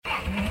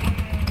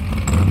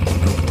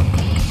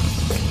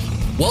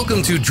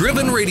Welcome to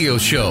Driven Radio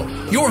Show,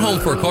 your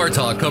home for car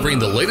talk covering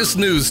the latest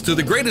news to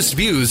the greatest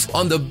views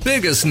on the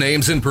biggest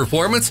names in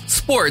performance,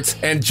 sports,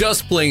 and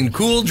just plain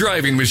cool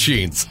driving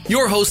machines.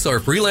 Your hosts are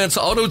freelance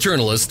auto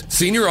journalist,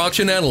 senior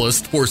auction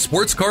analyst for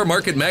Sports Car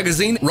Market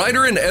Magazine,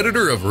 writer and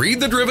editor of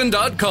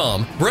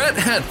ReadTheDriven.com, Brett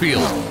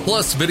Hatfield,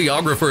 plus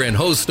videographer and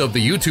host of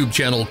the YouTube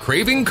channel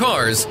Craving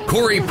Cars,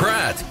 Corey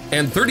Pratt,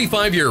 and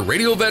 35-year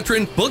radio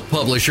veteran, book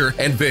publisher,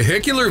 and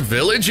vehicular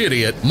village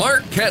idiot,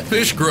 Mark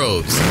Catfish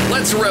Groves.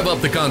 Let's rev up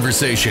the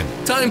conversation.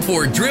 Time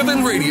for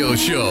Driven Radio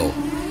Show.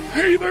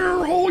 Hey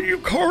there, all you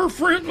car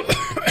friends,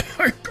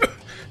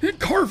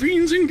 car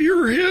fiends and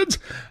gearheads.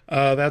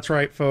 That's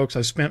right, folks.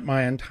 I spent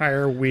my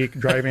entire week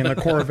driving the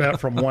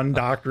Corvette from one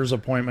doctor's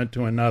appointment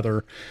to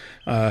another.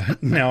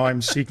 Now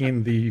I'm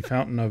seeking the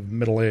fountain of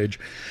middle age.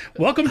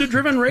 Welcome to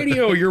Driven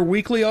Radio, your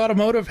weekly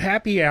automotive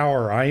happy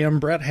hour. I am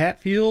Brett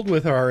Hatfield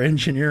with our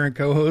engineer and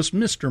co-host,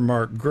 Mr.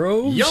 Mark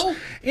Groves. Yo!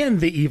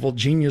 And the evil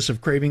genius of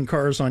Craving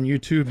Cars on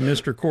YouTube,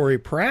 Mr. Corey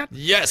Pratt.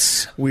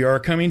 Yes! We are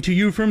coming to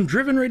you from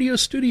Driven Radio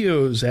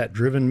Studios at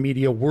Driven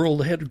Media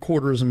World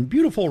headquarters in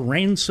beautiful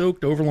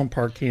rain-soaked Overland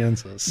Park,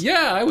 Kansas.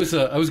 Yeah, I was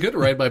good to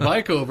ride my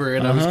bike over,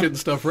 and I was getting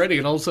stuff redy,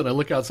 and all of a sudden I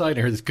look outside and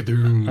I hear this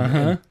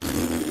kadoom.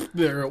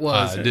 There it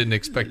was. I didn't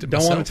expect it Don't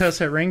myself. want to test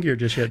that rain gear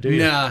just yet, do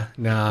you?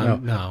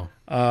 No.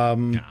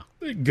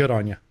 Good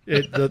on you.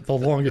 The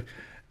longer,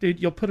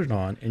 dude, you'll put it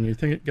on, and you're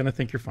going to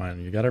think you're fine.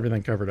 You got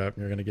everything covered up,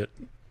 and you're going to get,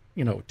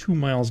 2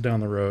 miles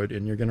down the road,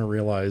 and you're going to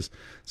realize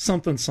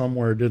something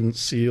somewhere didn't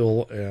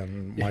seal,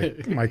 and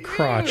my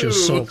crotch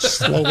is so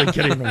slowly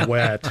getting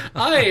wet.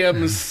 I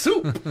am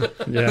soup.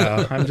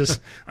 Yeah, Did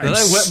I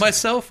wet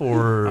myself,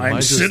 or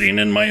I'm sitting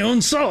in my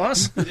own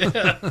sauce.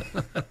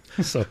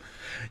 So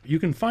you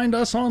can find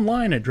us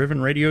online at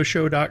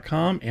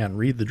drivenradioshow.com and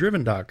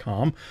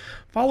readthedriven.com.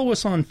 Follow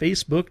us on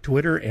Facebook,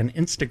 Twitter, and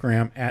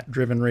Instagram at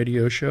Driven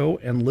Radio Show,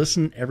 and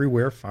listen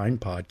everywhere fine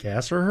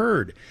podcasts are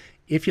heard.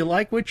 If you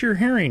like what you're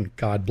hearing,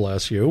 God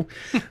bless you.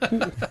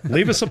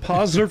 Leave us a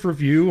positive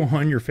review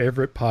on your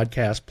favorite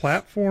podcast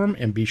platform,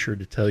 and be sure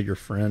to tell your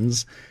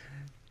friends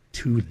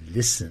to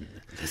listen.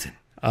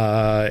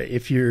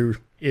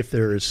 If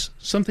there's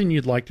something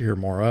you'd like to hear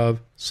more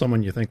of,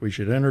 someone you think we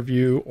should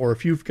interview, or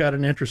if you've got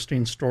an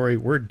interesting story,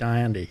 we're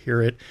dying to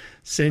hear it.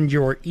 Send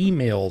your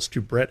emails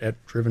to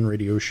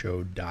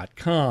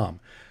brett@drivenradioshow.com.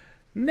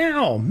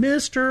 Now,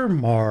 Mr.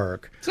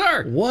 Mark.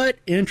 Sir. What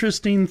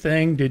interesting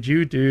thing did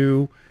you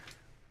do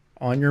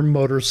on your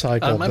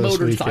motorcycle My this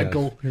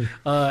motorcycle. weekend?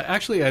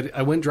 Actually,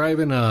 I went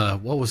driving,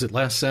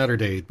 last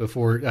Saturday,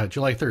 before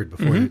July 3rd,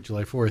 before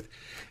July 4th,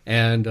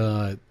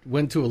 and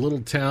went to a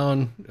little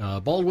town,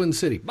 Baldwin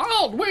City.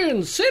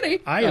 Baldwin City!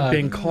 I have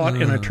been caught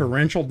in a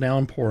torrential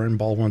downpour in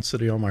Baldwin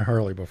City on my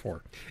Harley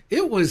before.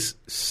 It was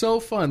so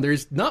fun.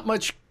 There's not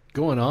much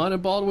going on in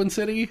Baldwin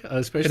City,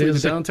 especially in the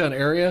downtown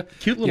area.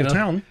 Cute little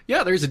town.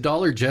 Yeah, there's a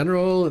Dollar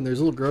General, and there's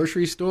a little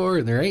grocery store,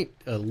 and there ain't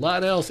a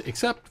lot else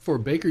except for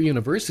Baker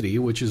University,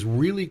 which is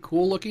really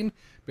cool looking.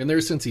 Been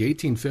there since the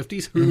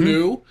 1850s. Who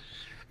knew?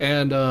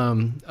 And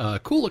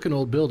cool looking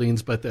old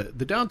buildings, but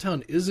the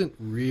downtown isn't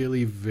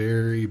really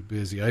very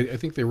busy. I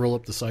think they roll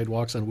up the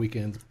sidewalks on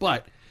weekends,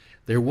 but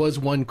there was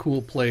one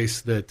cool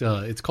place that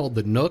it's called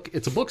the Nook.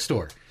 It's a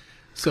bookstore.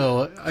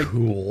 So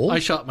I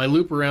shot my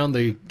loop around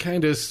the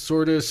kind of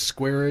sort of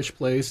squarish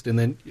place, and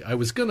then I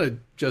was going to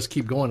just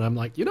keep going. I'm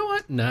like, you know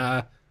what?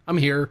 Nah, I'm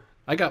here.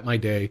 I got my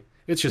day.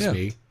 It's just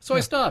me. So I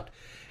stopped.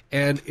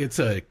 And it's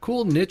a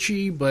cool,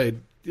 niche-y, but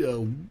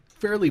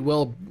fairly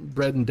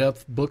well-bred in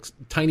depth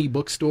tiny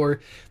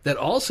bookstore that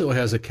also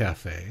has a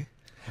cafe.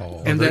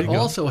 And that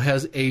also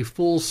has a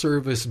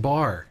full-service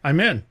bar. I'm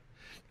in.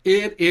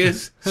 It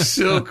is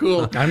so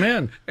cool. I'm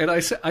in. And I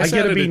get sat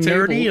to at be a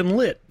table. nerdy and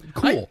lit.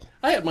 Cool.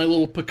 I had my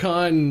little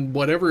pecan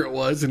whatever it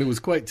was, and it was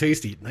quite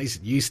tasty, nice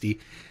and yeasty.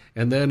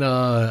 And then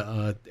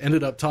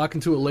ended up talking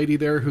to a lady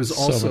there who's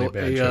also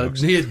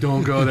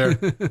don't go there.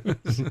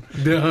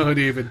 Don't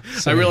even.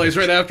 I realized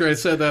right after I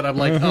said that, I'm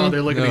like, oh,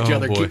 they're looking at each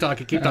other. Boy. Keep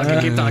talking.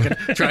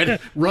 Trying to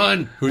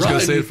run. Who's going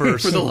to say it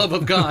first? For the love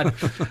of God.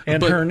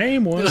 And her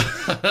name was...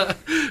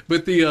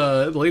 But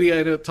the lady I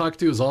ended up talking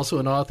to is also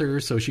an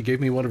author, so she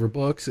gave me one of her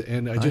books,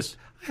 and I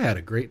had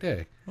a great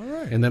day. All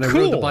right. And then I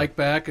rode the bike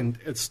back and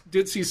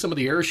did see some of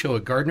the air show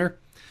at Gardner.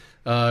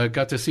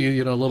 Got to see,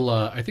 a little,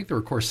 I think there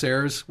were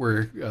Corsairs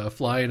were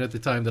flying at the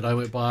time that I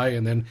went by.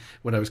 And then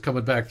when I was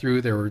coming back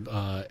through, there were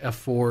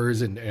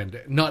F4s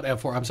and not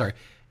F4, I'm sorry.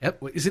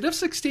 Is it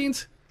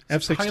F-16s?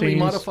 F-16s. Highly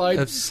modified.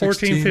 F-16s.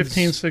 14,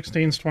 15,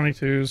 16s,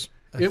 22s.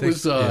 It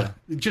was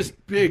just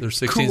big, There's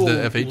 16s, cool,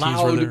 the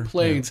F-18s were there. loud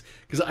planes.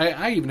 Because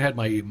I even had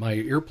my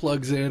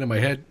earplugs in and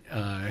my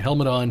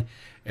helmet on.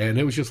 And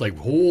it was just like,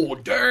 oh,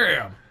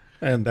 damn.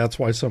 And that's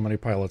why so many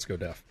pilots go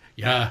deaf.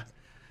 Yeah.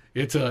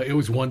 It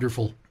was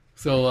wonderful.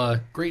 So,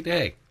 great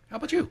day. How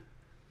about you?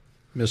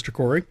 Mr.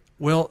 Corey?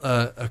 Well,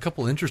 a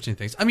couple interesting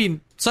things. I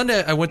mean,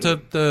 Sunday I went to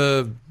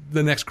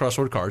the next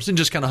Crossroad Cars and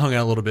just kind of hung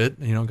out a little bit.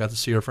 Got to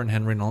see our friend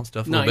Henry and all that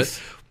stuff a little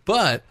bit.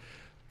 But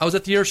I was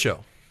at the air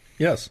show.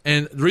 Yes.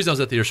 And the reason I was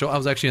at the air show, I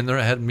was actually in there.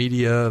 I had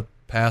media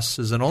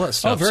passes and all that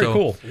stuff. Oh, very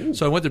cool.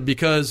 So I went there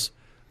because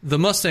the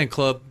Mustang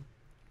Club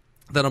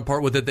that I'm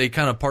part with, that they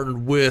kind of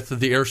partnered with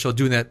the air show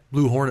doing that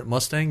Blue Hornet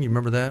Mustang. You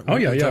remember that? Oh,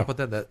 yeah, we yeah. talked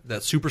about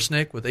that Super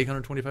Snake with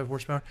 825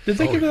 horsepower. Did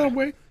they give that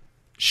away?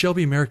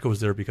 Shelby America was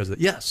there because of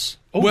that. Yes.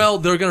 Oh. Well,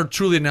 they're going to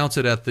truly announce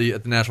it at the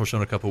National Show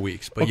in a couple of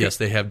weeks. But Okay. yes,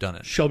 they have done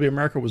it. Shelby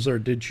America was there.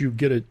 Did you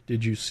get it?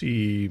 Did you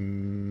see?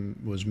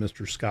 Was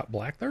Mr. Scott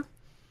Black there?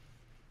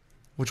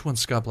 Which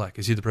one's Scott Black?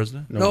 Is he the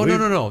president? No,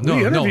 No.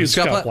 we interviewed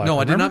Scott Black, No,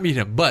 I did remember? not meet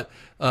him. But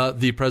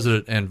the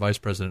president and vice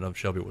president of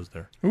Shelby was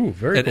there. Ooh,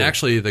 very And cool.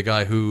 actually, the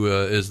guy who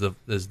is the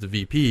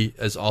VP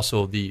is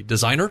also the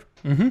designer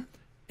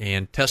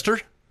and tester.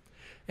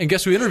 And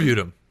guess who interviewed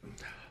him?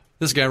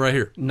 This guy right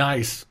here.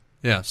 Nice.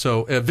 Yeah.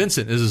 So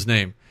Vincent is his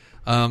name.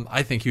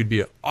 I think he'd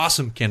be an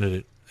awesome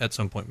candidate at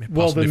some point.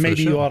 well, possibly then for the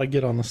maybe you show. ought to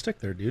get on the stick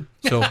there, dude.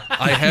 So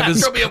I have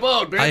his. Throw me a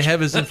bone, bitch. I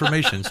have his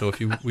information. So if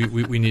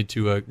we need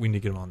to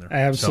get him on there.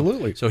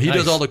 Absolutely. So he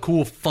does Nice. all the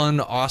cool, fun,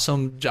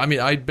 awesome. I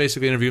mean, I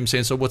basically interviewed him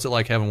saying, "So what's it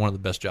like having one of the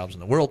best jobs in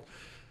the world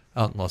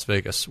out in Las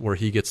Vegas, where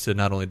he gets to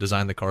not only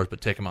design the cars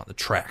but take them out the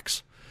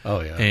tracks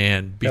Oh, yeah.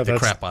 and beat Yeah, the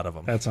that's- crap out of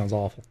them." That sounds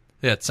awful.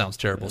 Yeah, it sounds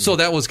terrible. So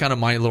that was kind of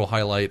my little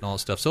highlight and all that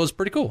stuff. So it was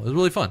pretty cool. It was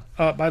really fun.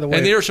 By the way,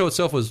 And the air show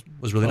itself was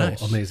really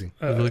nice. amazing.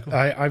 It was really cool.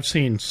 I've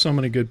seen so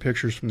many good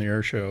pictures from the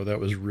air show.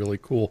 That was really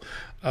cool.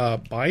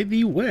 By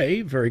the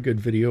way, very good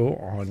video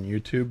on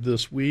YouTube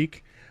this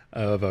week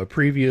of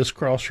previous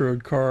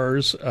Crossroad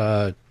cars.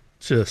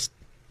 Just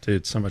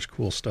did so much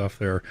cool stuff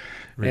there.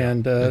 Yeah,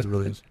 and it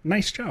really is.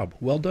 nice job.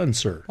 Well done,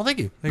 sir. Well, thank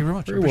you. Thank you very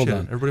much. Very I appreciate well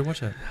it. done. Everybody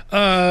watch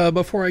that.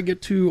 Before I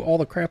get to all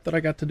the crap that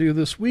I got to do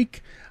this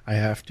week, I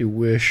have to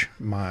wish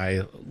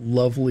my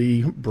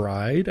lovely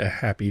bride a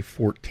happy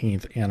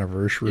 14th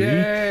anniversary.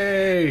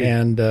 Yay!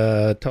 And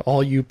to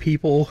all you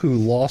people who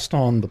lost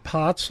on the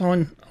pots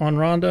on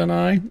Rhonda and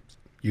I,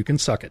 you can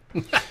suck it.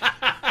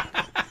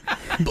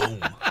 Boom.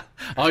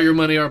 All your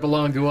money are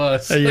belong to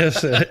us.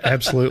 Yes, it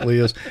absolutely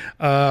is.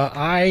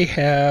 I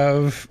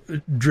have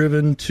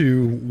driven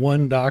to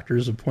one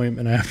doctor's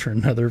appointment after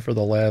another for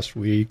the last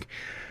week.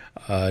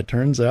 It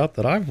turns out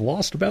that I've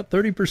lost about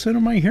 30%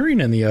 of my hearing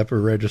in the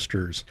upper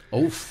registers.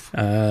 Oof.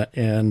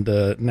 And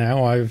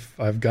now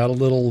I've got a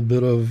little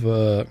bit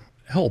of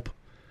help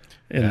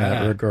in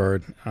that Yeah.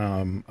 regard.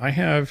 I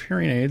have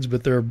hearing aids,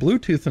 but they're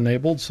Bluetooth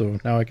enabled, so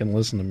now I can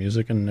listen to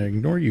music and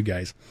ignore you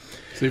guys.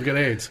 So you've got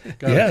AIDS.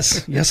 Got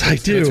it. Yes, I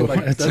do.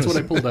 That's what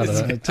I pulled out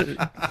of that.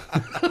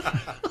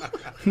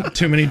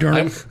 Too many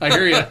dirty, I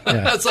hear you.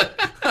 That's like,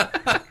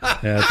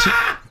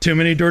 too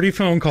many dirty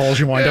phone calls.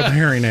 You wind up with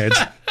hearing aids.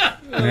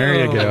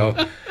 There you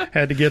go.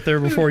 Had to get there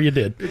before you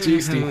did.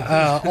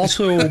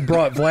 Also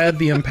brought Vlad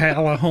the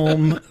Impala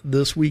home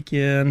this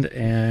weekend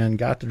and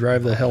got to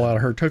drive the hell out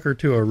of her. Took her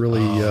to a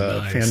really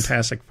nice.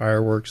 fantastic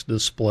fireworks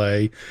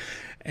display.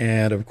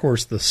 And, of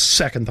course, the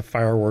second the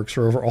fireworks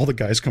are over, all the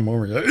guys come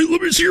over and say, "Hey,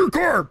 let me see your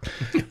car."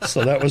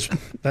 So that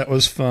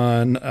was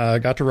fun.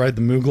 Got to ride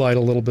the Mooglide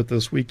a little bit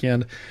this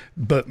weekend.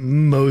 But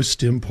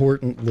most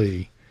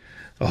importantly,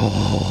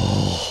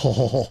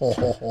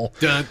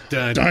 Dun,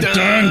 dun, dun,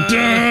 dun,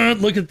 dun.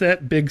 Look at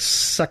that big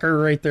sucker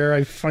right there.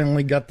 I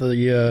finally got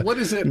the What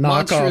is it? knockoff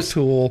Monstrous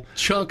tool.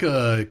 chunk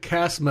of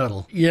cast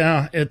metal.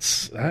 Yeah,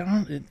 that's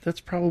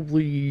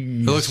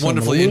probably It looks some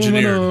wonderfully aluminum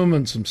engineered.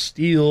 and some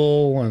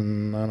steel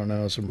and I don't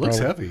know, some Looks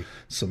probably heavy.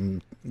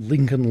 some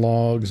Lincoln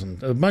logs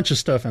and a bunch of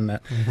stuff in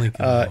that.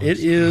 Lincoln logs.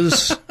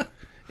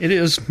 It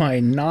is my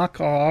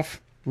knockoff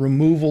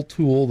removal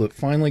tool that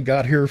finally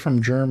got here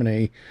from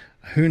Germany.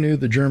 Who knew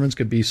the Germans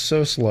could be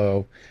so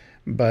slow?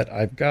 But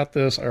I've got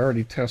this. I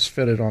already test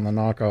fitted on the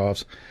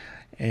knockoffs.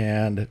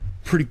 And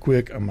pretty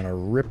quick, I'm going to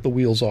rip the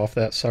wheels off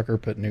that sucker,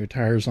 put new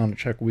tires on it,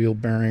 check wheel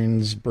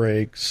bearings,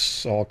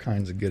 brakes, all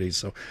kinds of goodies.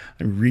 So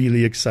I'm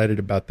really excited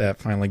about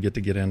that. Finally get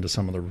into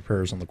some of the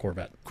repairs on the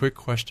Corvette. quick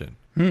question.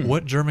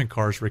 What German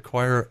cars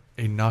require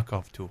a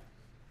knockoff tool?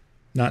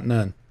 Not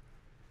none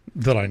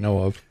that I know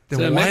of. Then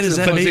So it why makes does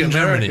it that fuzzy made in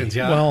Germany? Americans,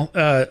 yeah. Well,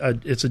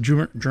 it's a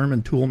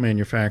German tool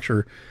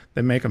manufacturer.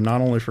 They make them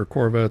not only for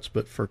Corvettes,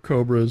 but for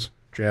Cobras,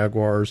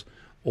 Jaguars,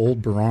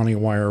 old Barani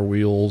wire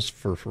wheels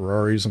for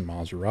Ferraris and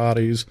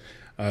Maseratis.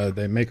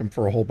 They make them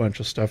for a whole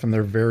bunch of stuff, and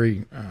they're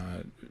very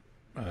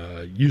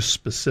use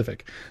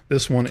specific.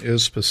 This one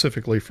is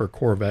specifically for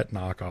Corvette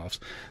knockoffs.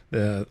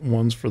 The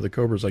ones for the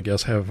Cobras, I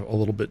guess, have a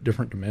little bit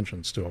different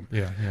dimensions to them.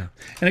 Yeah.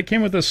 And it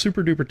came with a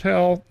super duper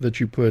towel that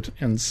you put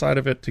inside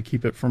of it to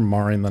keep it from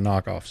marring the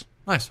knockoffs.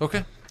 Nice.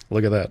 Okay.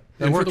 Look at that.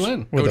 That In for works. the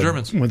win. Go With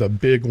Germans. with a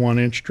big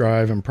 1-inch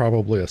drive and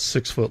probably a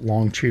 6-foot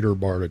long cheater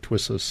bar to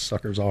twist those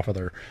suckers off of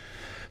there.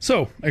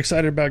 So,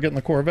 excited about getting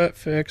the Corvette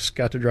fixed.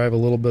 Got to drive a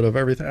little bit of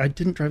everything. I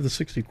didn't drive the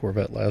 60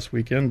 Corvette last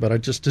weekend, but I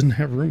just didn't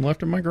have room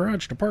left in my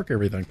garage to park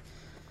everything,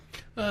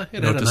 It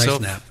had Note a to nice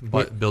self, nap.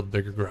 build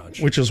bigger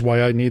garage. which is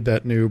why I need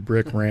that new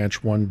Brick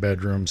Ranch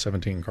 1-bedroom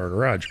 17-car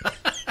garage.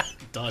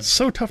 Done.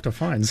 So tough to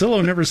find.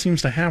 Zillow never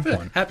seems to have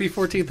one. Happy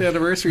 14th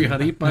anniversary,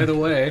 honey, by the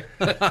way.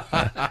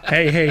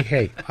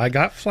 Hey, I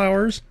got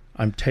flowers.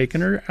 I'm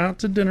taking her out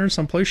to dinner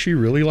someplace she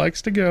really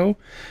likes to go.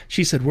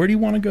 She said, "Where do you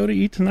want to go to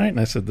eat tonight?" And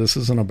I said, "This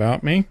isn't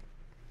about me.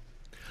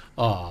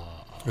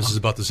 This is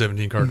about the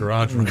 17-car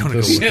garage. We're going to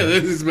go This- with Yeah,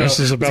 it. this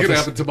is about going to this-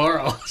 happen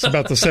tomorrow. It's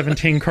about the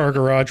 17-car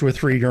garage with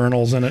 3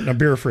 urinals in it and a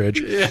beer fridge.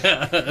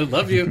 Yeah, I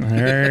love you.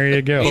 There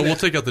you go. But we'll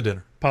take out the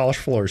dinner. Polished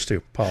floors,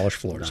 too. Polished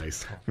floors.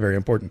 Nice. Very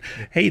important.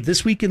 Hey,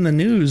 this week in the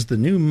news, the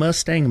new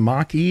Mustang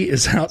Mach-E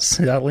is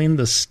outselling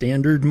the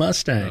standard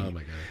Mustang. Oh, my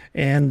God.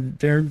 And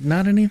they're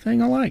not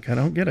anything alike. I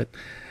don't get it.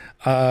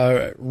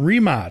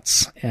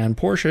 Rimac and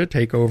Porsche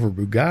take over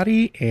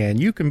Bugatti,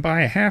 and you can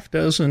buy a half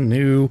dozen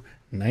new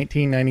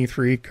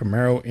 1993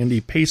 Camaro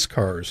Indy pace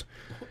cars,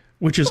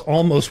 which is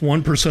almost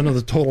 1% of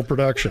the total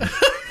production.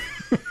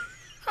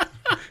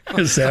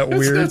 Is that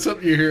weird? That's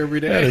something you hear every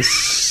day. That is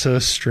so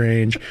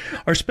strange.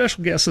 Our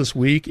special guest this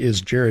week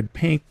is Jared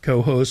Pink,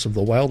 co-host of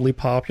the wildly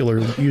popular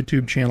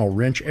YouTube channel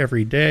Wrench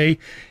Every Day.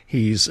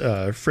 He's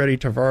Freddie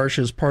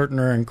Tavares's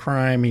partner in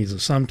crime. He's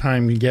a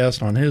sometime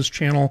guest on his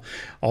channel.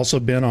 Also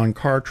been on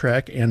Car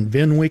Trek and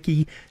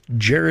VinWiki.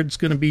 Jared's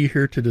going to be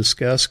here to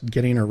discuss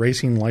getting a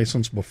racing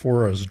license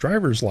before his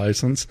driver's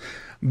license,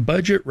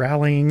 budget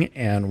rallying,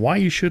 and why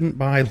you shouldn't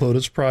buy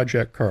Lotus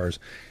Project cars.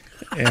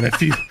 And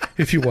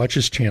if you watch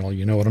his channel,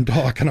 you know what I'm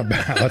talking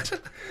about.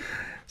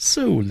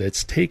 So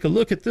let's take a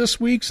look at this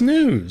week's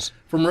news.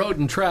 From Road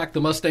and Track,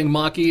 the Mustang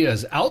Mach-E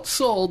has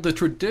outsold the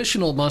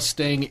traditional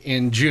Mustang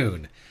in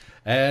June.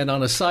 And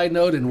on a side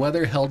note, in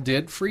weather, hell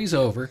did freeze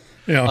over.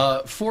 Yeah.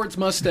 Ford's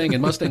Mustang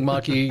and Mustang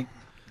Mach-E,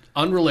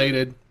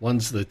 unrelated.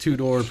 One's the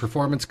two-door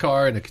performance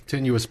car in a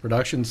continuous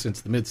production since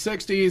the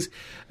mid-'60s.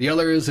 The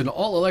other is an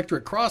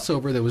all-electric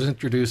crossover that was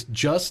introduced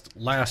just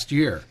last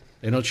year.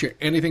 They don't share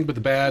anything but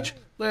the badge,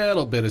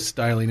 little bit of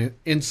styling,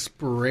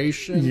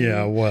 inspiration.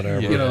 Yeah, whatever.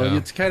 You know, Yeah.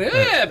 it's kind of,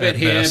 a bit At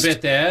here, a best.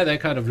 bit there.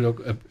 That kind of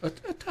look, a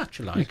touch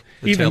alike.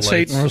 Even taillights.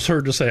 Satan was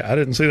heard to say, I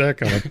didn't see that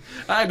coming.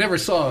 I never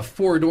saw a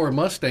four-door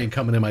Mustang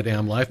coming in my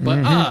damn life,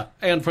 but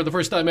and for the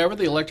first time ever,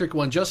 the electric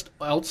one just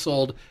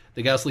outsold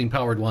the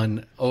gasoline-powered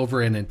one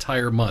over an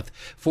entire month.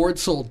 Ford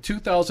sold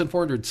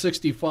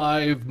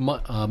 2,465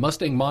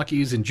 Mustang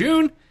Mach-E's in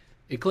June,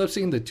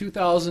 eclipsing the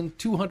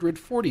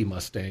 2,240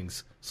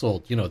 Mustangs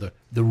sold. You know,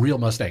 the real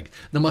Mustang,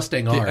 the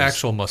Mustang R's,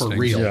 actual Mustangs. for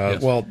real. Yeah,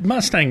 Yes. well,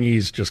 Mustang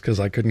E's just because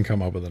I couldn't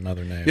come up with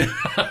another name.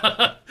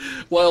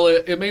 While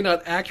it may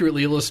not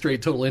accurately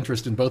illustrate total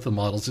interest in both the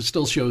models, it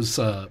still shows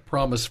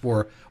promise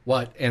for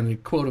what,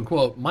 and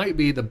quote-unquote, might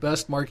be the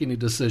best marketing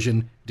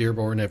decision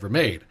Dearborn ever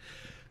made.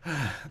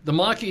 The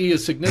Mach-E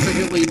is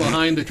significantly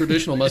behind the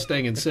traditional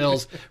Mustang in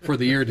sales for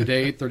the year to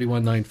date,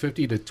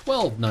 $31,950 to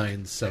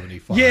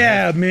 $12,975.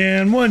 Yeah,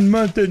 man, 1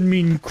 month doesn't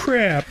mean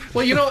crap.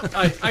 Well, you know,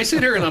 I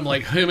sit here and I'm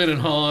like hemming and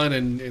hawing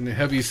and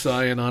heavy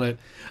sighing on it.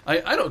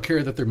 I don't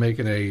care that they're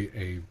making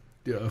a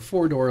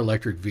four-door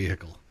electric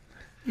vehicle.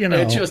 You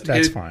know,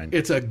 that's it- fine.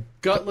 It's a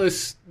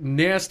gutless,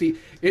 nasty.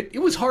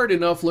 It was hard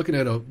enough looking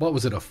at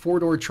a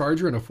four-door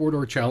Charger and a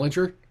four-door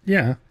Challenger,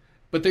 Yeah.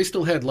 but they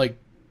still had like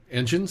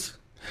engines.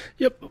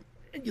 Yep.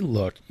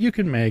 Look, you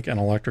can make an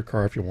electric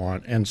car if you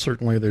want, and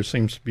certainly there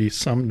seems to be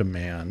some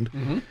demand.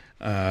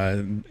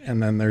 And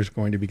then there's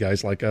going to be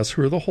guys like us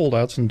who are the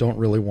holdouts and don't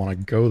really want to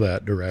go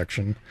that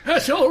direction.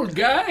 Us old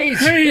guys.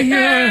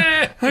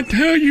 Hey, I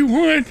tell you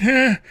what,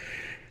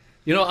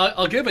 You know,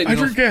 I'll give it. I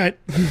forgot.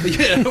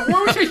 Yeah,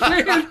 what was he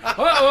saying?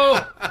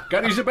 Uh-oh.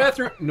 Got to use the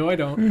bathroom? No, I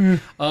don't.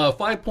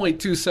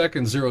 5.2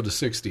 seconds, 0 to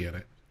 60 in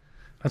it.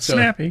 That's So,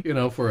 snappy. You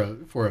know, for a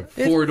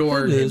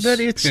four-door. it is. But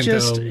it's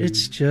Pinto.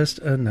 just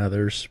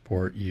another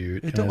sport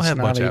ute. It don't it's have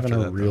not much even after a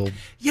that, though. real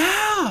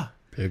Yeah.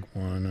 big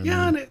one. And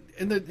Yeah,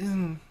 and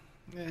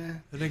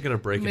It ain't gonna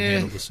break and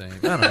handle the same.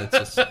 I don't know.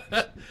 It's just,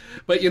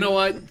 but you know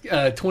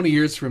what? 20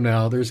 years from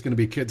now, there's going to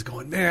be kids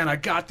going, man, I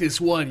got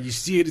this one. You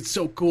see it? It's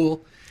so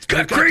cool. it's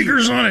got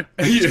Kragers on it.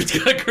 It's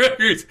got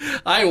Kragers.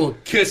 I will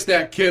kiss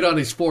that kid on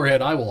his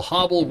forehead. I will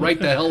hobble right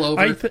the hell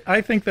over.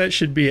 I think that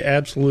should be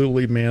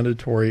absolutely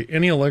mandatory.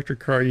 Any electric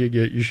car you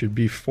get, you should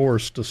be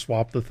forced to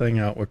swap the thing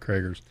out with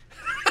Kragers.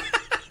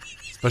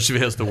 especially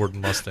if it has the word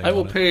Mustang. I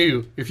will on it. pay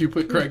you if you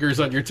put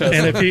Kragers on your Tesla.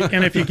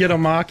 And if you get a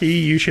Mach-E,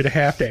 you should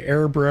have to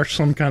airbrush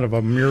some kind of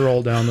a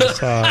mural down the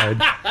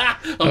side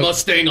a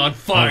Mustang on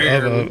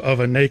fire. of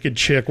a naked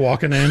chick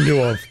walking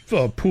into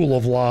a pool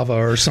of lava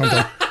or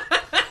something.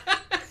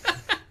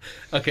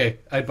 Okay,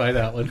 I'd buy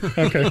that one.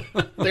 Okay,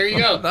 There you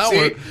go. That See?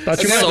 one.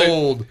 Thought you That's might.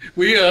 Sold.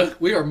 We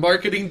are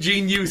marketing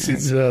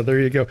geniuses. there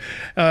you go.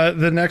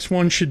 The next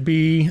one should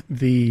be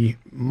the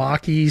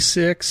Mach-E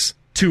 6,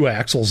 2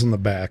 axles in the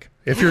back.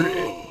 If you're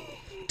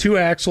 2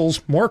 axles,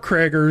 more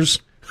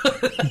Kragers,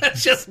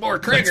 That's just more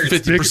Kragers.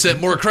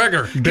 50% more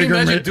Krager. Can you bigger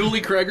imagine mi-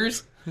 dually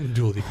Kragers?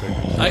 Dually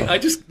Krager. I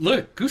just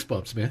look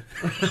goosebumps, man.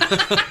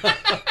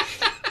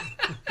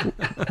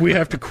 We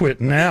have to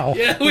quit now.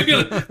 Yeah, we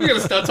gotta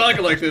stop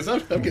talking like this. I'm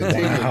getting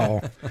tingly.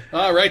 Wow.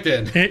 All right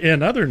then.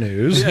 In other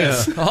news,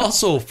 Yeah.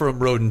 Also from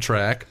Road and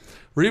Track,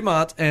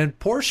 Rimac and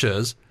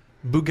Porsche's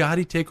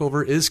Bugatti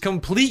takeover is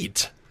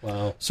complete.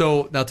 Wow.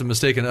 So, not to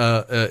mistaken,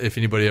 if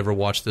anybody ever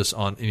watched this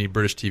on any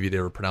British TV, they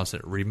were pronouncing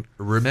it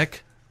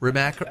Rimac.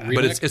 Rimac,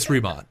 but it's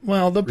Rimac.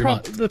 Well, the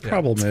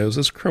problem is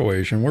it's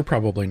Croatian. We're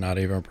probably not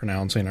even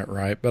pronouncing it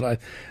right. But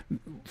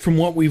from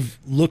what we've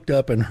looked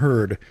up and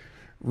heard,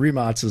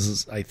 Rimac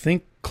is, I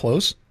think,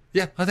 close.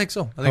 Yeah, I think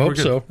so. I think we're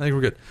good. So. I think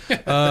we're good.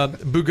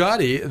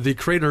 Bugatti, the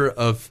creator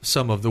of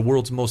some of the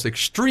world's most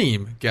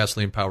extreme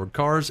gasoline-powered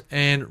cars,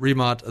 and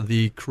Rimac,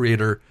 the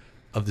creator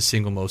of the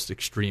single most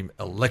extreme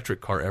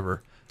electric car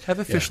ever, have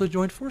officially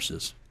joined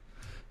forces.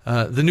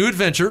 The new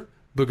adventure,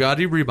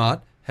 Bugatti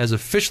Rimac, has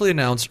officially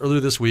announced earlier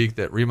this week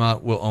that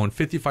Rimac will own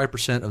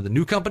 55% of the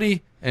new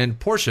company, and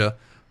Porsche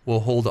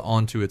will hold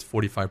on to its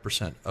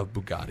 45% of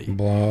Bugatti.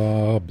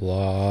 Blah,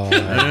 blah,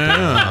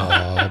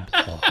 blah,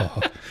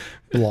 blah,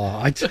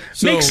 blah.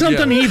 Make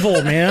something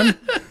evil, man.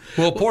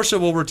 Well, Porsche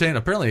will retain,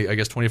 apparently, I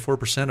guess,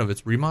 24% of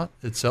its Rimac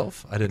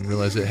itself. I didn't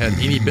realize it had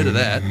any bit of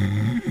that.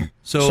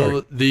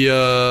 So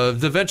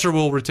the venture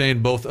will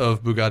retain both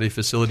of Bugatti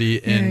facility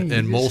in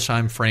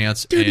Molsheim,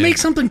 France. Dude, and make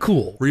something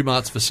cool.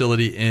 Rimac's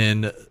facility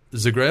in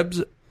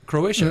Zagreb,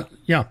 Croatia.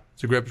 Yeah.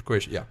 Zagreb,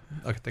 Croatia. Yeah,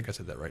 I think I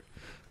said that right.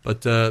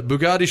 But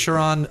Bugatti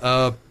Chiron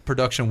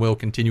production will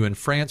continue in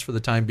France for the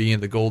time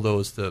being. The goal, though,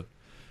 is to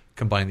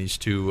combine these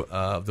two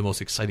of the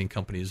most exciting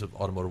companies of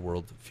automotive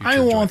world. I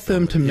want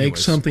them to make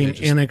something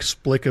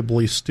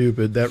inexplicably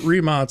stupid. That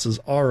Rimac is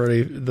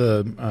already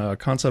the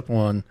concept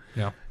one,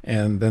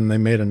 and then they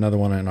made another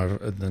one, and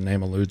the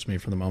name eludes me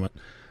for the moment.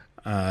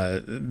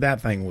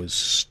 That thing was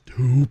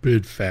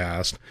stupid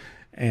fast,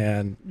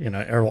 and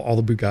all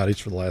the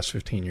Bugattis for the last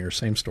 15 years,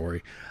 same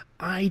story.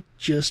 I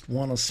just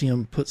want to see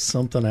them put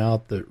something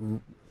out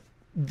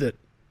that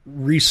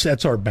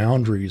resets our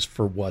boundaries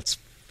for what's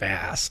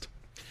fast.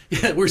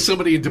 Yeah, where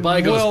somebody in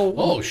Dubai goes,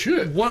 oh,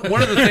 shit. One of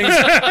the things...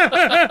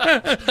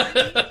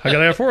 I got to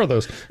have 4 of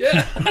those.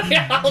 Yeah,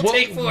 I'll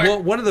take 4.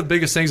 Well, one of the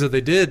biggest things that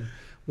they did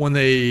when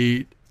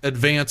they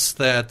advanced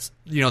that,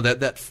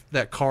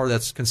 that car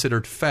that's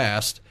considered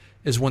fast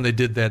is when they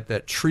did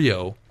that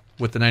trio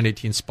with the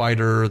 918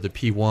 Spider, the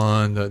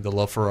P1, the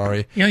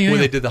LaFerrari, where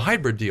they did the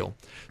hybrid deal.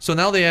 So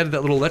now they added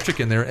that little electric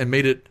in there and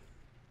made it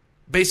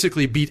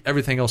basically beat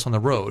everything else on the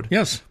road.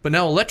 Yes. But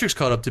now electric's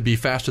caught up to be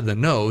faster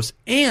than nose,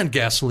 and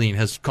gasoline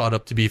has caught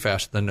up to be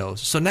faster than nose.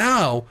 So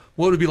now,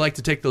 what would it be like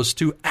to take those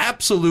two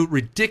absolute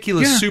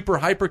ridiculous super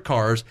hyper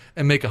cars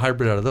and make a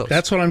hybrid out of those?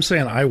 That's what I'm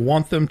saying. I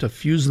want them to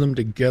fuse them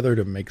together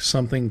to make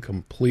something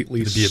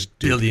completely stupid. It'd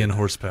be 1 billion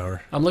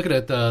horsepower. I'm looking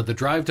at the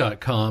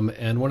drive.com,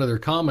 and one of their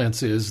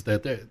comments is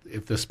that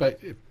if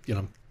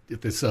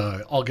this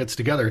all gets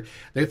together,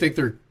 they think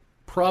they're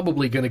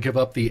probably going to give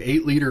up the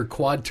 8-liter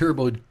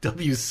quad-turbo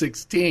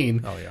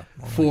W16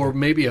 for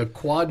maybe a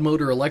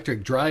quad-motor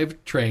electric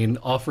drivetrain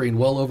offering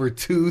well over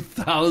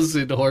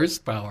 2,000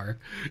 horsepower.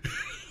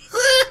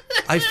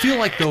 I feel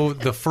like, though,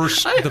 the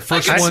first one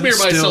smear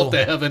still... myself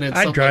to heaven and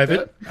I'd drive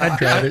it. I'd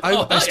drive it.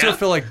 I still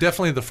feel like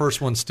definitely the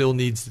first one still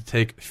needs to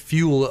take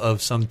fuel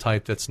of some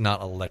type that's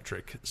not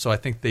electric. So I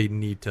think they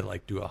need to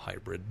do a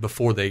hybrid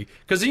before they...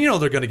 Because, they're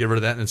going to get rid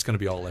of that and it's going to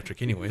be all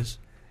electric anyways.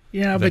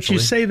 Yeah, eventually.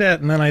 But you say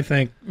that, and then I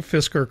think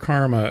Fisker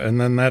Karma,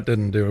 and then that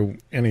didn't do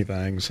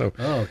anything. So,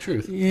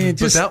 truth. Yeah,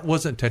 but that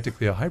wasn't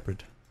technically a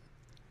hybrid.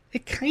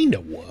 It kind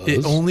of was. It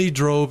was only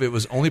powered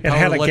electric. It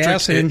had a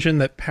gas engine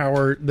that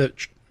powered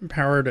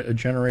a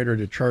generator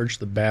to charge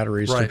the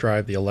batteries to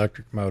drive the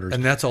electric motors.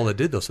 And that's all it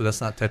did, though, so that's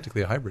not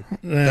technically a hybrid.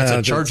 That's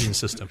a charging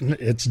system.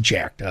 It's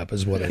jacked up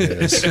is what it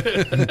is,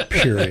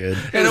 period.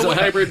 And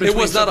it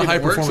was not a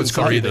high-performance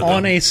car either.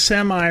 On a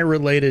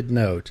semi-related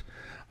note,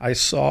 I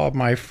saw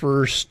my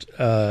first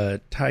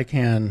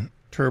Taycan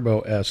Turbo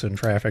S in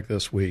traffic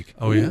this week.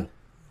 Oh, yeah?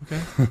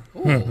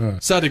 Okay.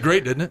 Sounded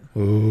great, didn't it?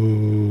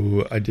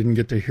 Ooh, I didn't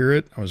get to hear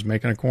it. I was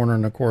making a corner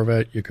in a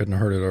Corvette. You couldn't have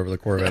heard it over the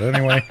Corvette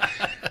anyway.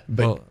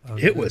 But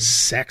it was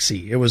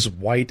sexy. It was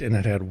white, and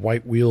it had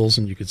white wheels,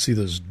 and you could see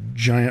those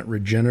giant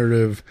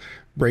regenerative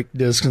brake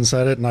discs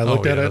inside it. And I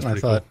looked at it, and I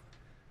thought,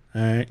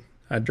 all right,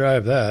 I'd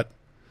drive that.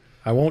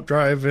 I won't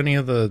drive any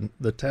of the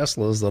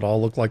Teslas that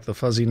all look like the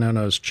fuzzy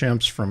no-nose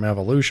chimps from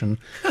Evolution,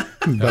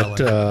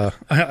 but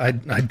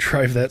I'd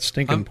drive that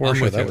stinking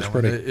Porsche. That was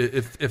pretty.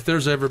 If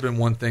there's ever been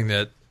one thing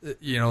that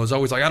is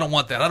always like, I don't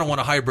want that, I don't want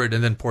a hybrid,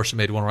 and then Porsche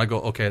made one where I go,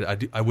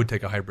 okay, I would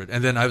take a hybrid,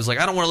 and then I was like,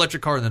 I don't want an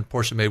electric car, and then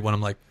Porsche made one.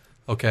 I'm like,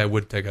 okay, I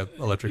would take an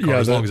electric car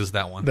as long as it's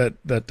that one.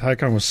 That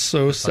Taycan was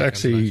so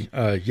sexy.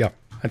 Nice.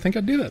 I think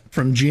I'd do that.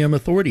 From GM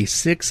Authority,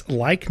 6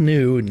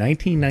 like-new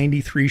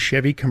 1993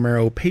 Chevy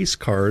Camaro pace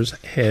cars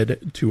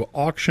head to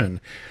auction.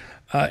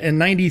 In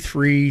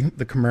 93,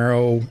 the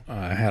Camaro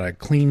had a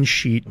clean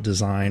sheet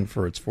design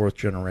for its 4th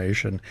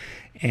generation,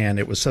 and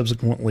it was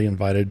subsequently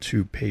invited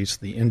to pace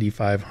the Indy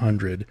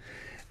 500.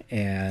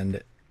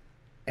 And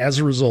as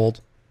a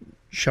result,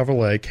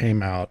 Chevrolet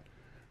came out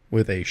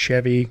with a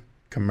Chevy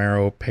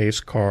Camaro pace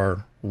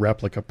car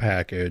replica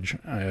package.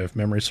 If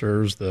memory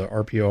serves, the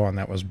RPO on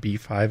that was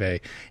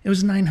B5A. It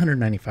was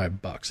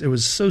 $995. It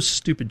was so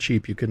stupid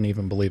cheap you couldn't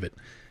even believe it.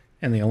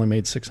 And they only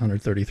made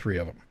 633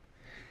 of them.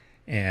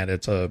 And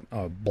it's a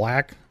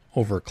black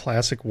over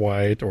classic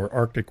white or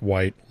Arctic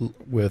white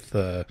with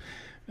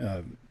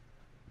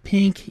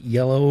pink,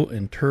 yellow,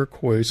 and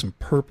turquoise and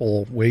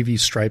purple wavy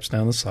stripes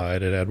down the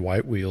side. It had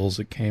white wheels.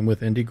 It came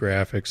with Indy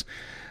graphics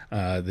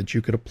that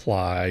you could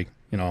apply,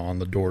 on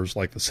the doors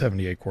like the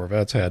 78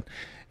 Corvettes had,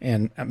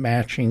 and a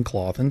matching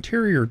cloth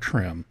interior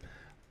trim.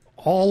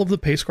 All of the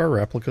pace car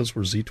replicas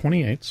were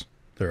Z28s.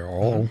 They're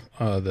all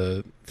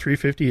the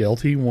 350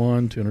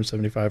 LT1,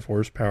 275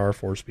 horsepower,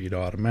 4-speed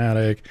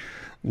automatic,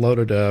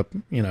 loaded up,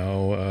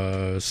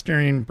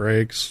 steering,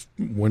 brakes,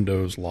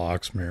 windows,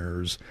 locks,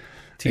 mirrors,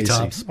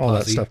 T-tops, AC, all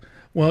that stuff.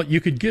 Well, you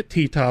could get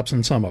T-tops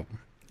in some of them.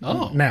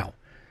 Oh. Now,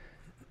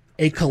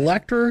 a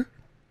collector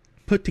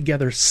put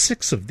together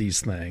 6 of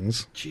these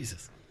things,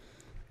 Jesus.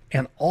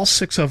 and all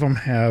 6 of them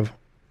have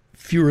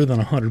fewer than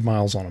 100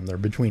 miles on them. They're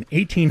between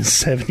 18 and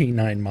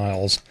 79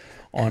 miles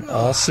on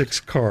all 6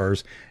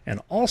 cars,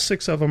 and all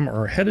 6 of them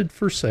are headed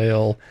for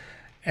sale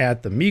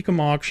at the Mecum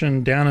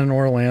auction down in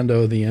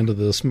Orlando the end of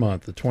this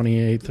month, the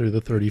 28th through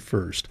the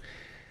 31st.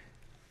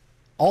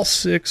 All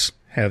 6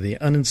 have the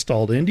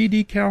uninstalled Indy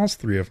decals.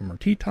 3 of them are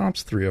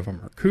T-tops, 3 of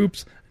them are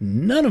coupes.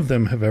 None of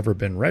them have ever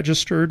been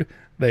registered.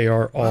 They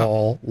are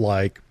all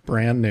like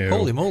brand new.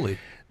 Holy moly.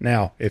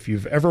 Now, if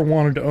you've ever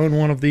wanted to own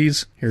one of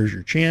these, here's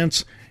your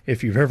chance.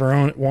 If you've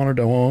ever wanted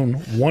to own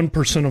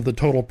 1% of the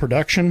total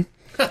production,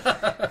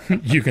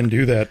 you can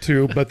do that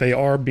too, but they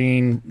are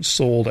being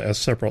sold as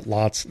separate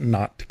lots,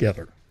 not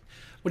together.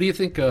 What do you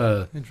think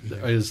they're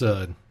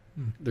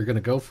going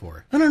to go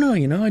for? I don't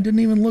know. I didn't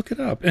even look it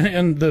up.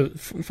 And the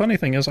funny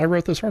thing is, I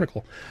wrote this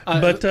article.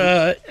 But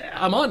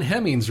I'm on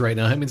Hemmings right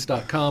now,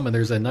 Hemmings.com, and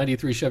there's a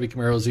 93 Chevy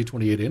Camaro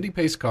Z28 Indy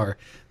Pace car.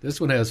 This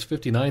one has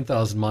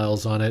 59,000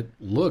 miles on it.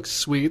 Looks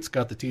sweet. It's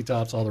got the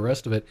T-tops, all the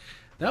rest of it.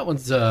 That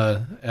one's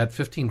at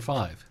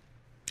 15.5.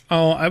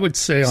 Oh, I would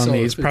say on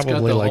these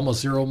probably like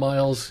almost 0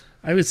 miles.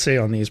 I would say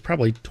on these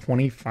probably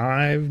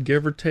 25,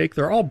 give or take.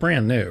 They're all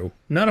brand new.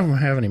 None of them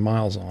have any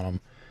miles on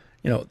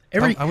them.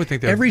 I would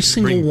think every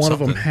single one of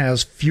them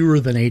has fewer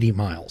than 80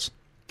 miles.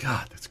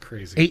 God, that's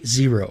crazy.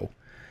 80.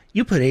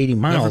 You put 80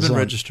 miles Never been on.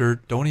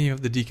 registered. Don't even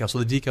have the decal.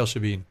 So the decal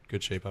should be in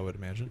good shape, I would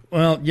imagine.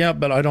 Well, yeah,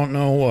 but I don't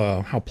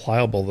know how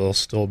pliable they'll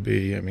still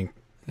be. I mean,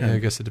 yeah, I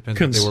guess it depends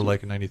what they were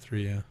like in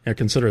 93, yeah. Yeah,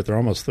 consider it. They're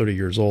almost 30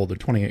 years old. They're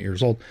 28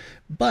 years old.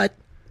 But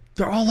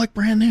they're all like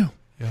brand new.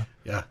 Yeah.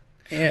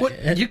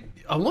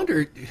 I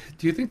wonder,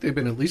 do you think they've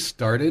been at least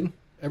started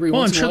every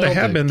once I'm in a sure while? they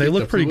have been. They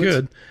look pretty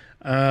fluids?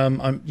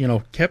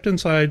 good. Kept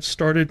inside,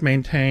 started,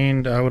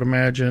 maintained, I would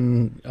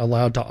imagine,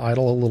 allowed to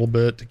idle a little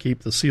bit to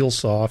keep the seals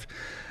soft.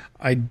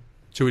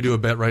 Should we do a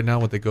bet right now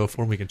what they go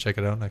for and we can check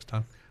it out next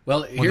time?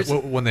 Well,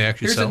 when they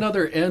actually here's sell.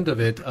 another end of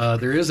it.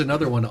 There is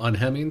another one on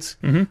Hemmings.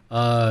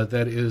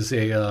 That is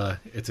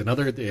it's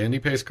another the Indy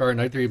Pace car,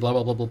 93, blah,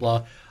 blah, blah,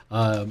 blah,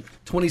 blah.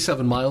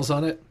 27 miles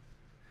on it.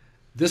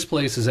 This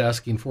place is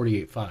asking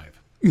 48.5.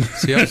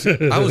 See,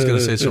 I was going to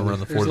say somewhere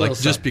around the 40, like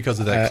just because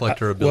of that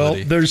collector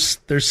ability. Well,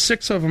 there's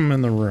 6 of them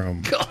in the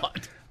room.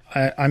 God.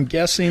 I'm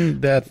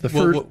guessing that the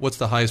first. What's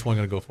the highest one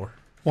going to go for?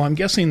 Well, I'm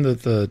guessing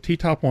that the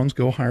T-top ones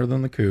go higher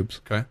than the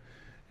coupes. Okay.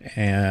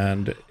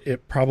 And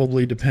it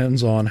probably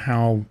depends on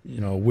how,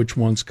 which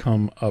ones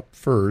come up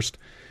first.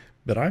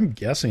 But I'm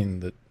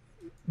guessing that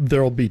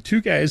there'll be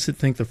 2 guys that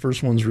think the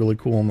first one's really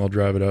cool and they'll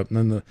drive it up.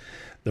 And then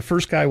the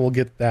first guy will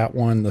get that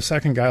one, the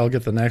second guy will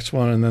get the next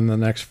one, and then the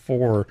next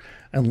 4,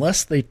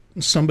 unless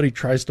somebody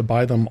tries to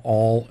buy them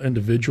all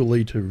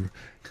individually to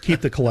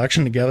keep the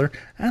collection together.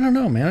 I don't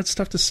know, man. It's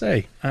tough to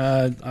say.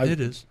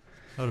 It is,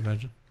 I would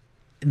imagine.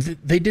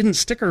 They didn't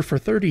sticker for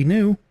 30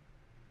 new.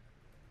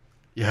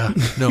 Yeah.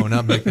 No,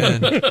 not back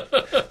then.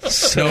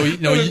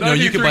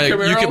 You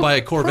could buy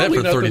a Corvette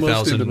for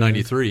 30,000 in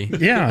 93.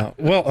 Yeah,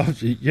 well,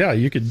 yeah,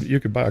 you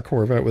could buy a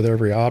Corvette with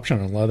every option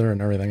and leather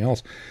and everything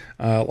else.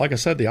 Like I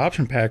said, the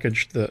option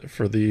package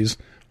for these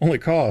only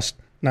cost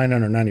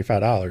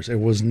 $995. It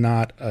was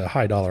not a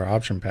high dollar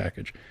option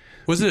package.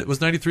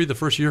 Was 93 the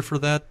first year for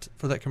that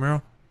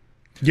Camaro?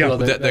 Yeah, well,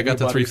 that got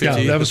the 350.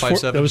 Yeah,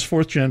 that was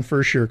 4th gen,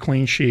 first year,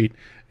 clean sheet,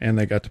 and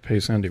they got to pay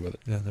Cindy with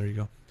it. Yeah, there you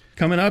go.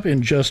 Coming up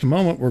in just a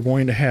moment, we're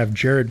going to have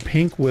Jared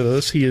Pink with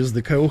us. He is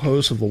the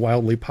co-host of the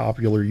wildly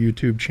popular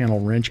YouTube channel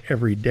Wrench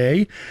Every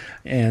Day,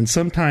 and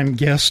sometime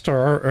guest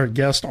star or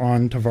guest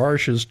on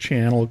Tavarish's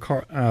channel,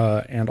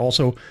 and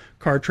also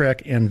Car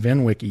Trek and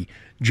VinWiki.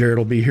 Jared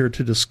will be here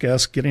to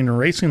discuss getting a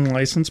racing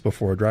license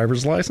before a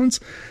driver's license,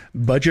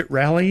 budget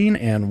rallying,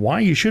 and why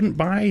you shouldn't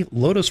buy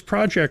Lotus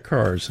Project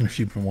cars. And if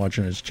you've been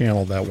watching his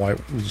channel, that white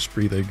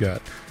spree they've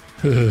got.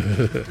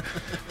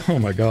 Oh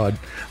my God.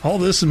 All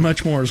this and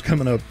much more is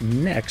coming up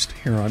next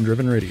here on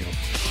Driven Radio.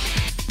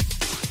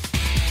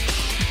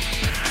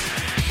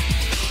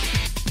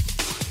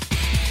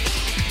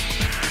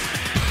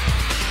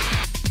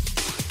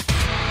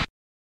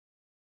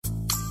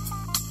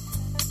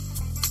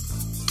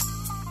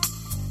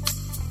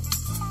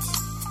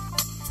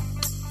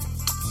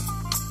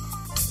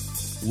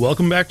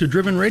 Welcome back to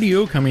Driven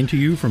Radio, coming to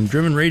you from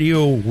Driven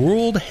Radio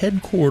World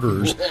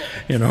Headquarters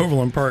in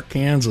Overland Park,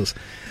 Kansas.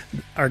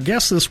 Our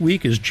guest this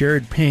week is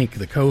Jared Pink,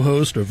 the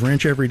co-host of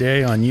Wrench Every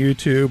Day on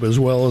YouTube, as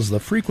well as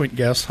the frequent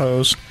guest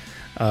host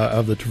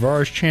of the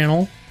Tavares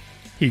channel.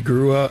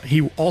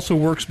 He also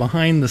works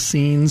behind the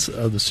scenes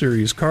of the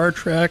series Car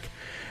Trek,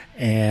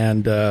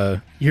 and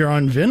you're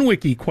on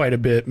VinWiki quite a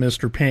bit,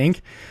 Mr.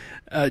 Pink.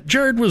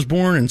 Jared was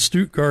born in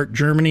Stuttgart,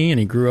 Germany, and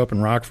he grew up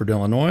in Rockford,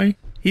 Illinois.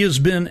 He has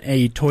been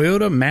a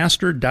Toyota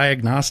Master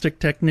Diagnostic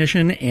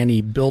Technician, and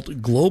he built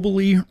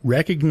globally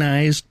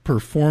recognized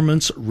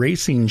performance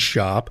racing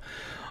shop.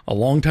 A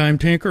longtime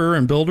tinkerer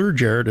and builder,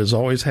 Jared has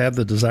always had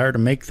the desire to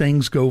make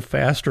things go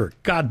faster.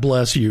 God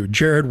bless you.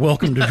 Jared,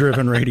 welcome to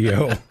Driven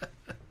Radio.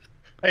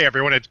 Hey,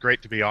 everyone. It's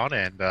great to be on,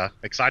 and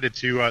excited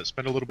to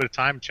spend a little bit of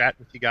time chatting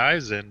with you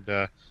guys and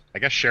I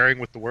guess sharing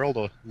with the world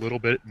a little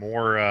bit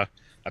more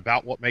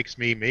about what makes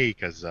me me,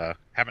 because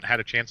haven't had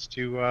a chance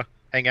to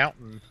hang out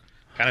and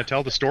kind of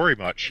tell the story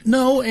much.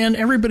 No, and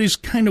everybody's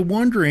kind of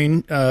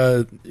wondering,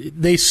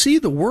 they see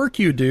the work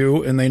you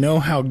do and they know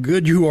how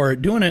good you are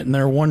at doing it, and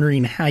they're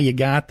wondering how you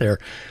got there.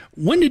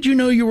 When did you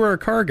know you were a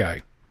car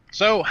guy?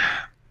 So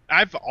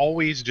I've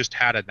always just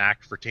had a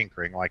knack for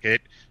tinkering. Like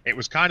it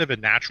was kind of a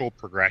natural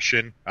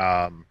progression.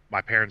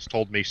 My parents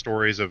told me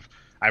stories of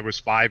I was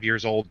 5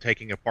 years old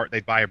taking apart.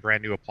 They'd buy a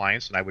brand new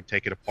appliance, and I would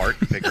take it apart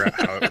and figure out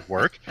how it would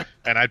work,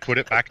 and I'd put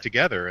it back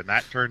together. And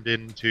that turned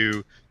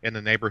into, in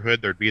the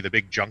neighborhood, there'd be the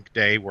big junk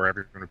day where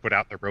everyone would put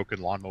out their broken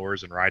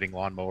lawnmowers and riding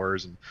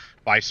lawnmowers and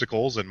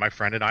bicycles. And my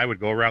friend and I would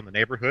go around the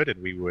neighborhood,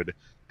 and we would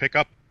pick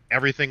up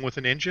everything with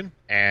an engine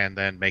and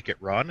then make it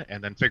run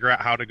and then figure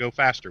out how to go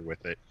faster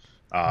with it.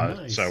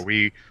 Nice. So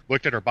we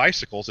looked at our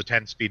bicycles, a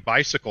 10-speed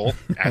bicycle.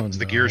 As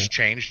the gears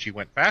changed, he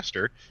went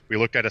faster. We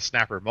looked at a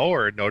Snapper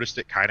mower and noticed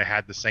it kind of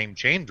had the same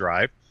chain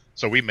drive.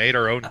 So we made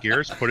our own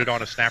gears, put it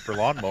on a Snapper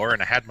lawnmower,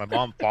 and I had my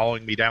mom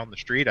following me down the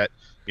street at,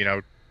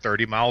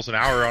 30 miles an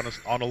hour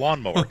on a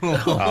lawnmower.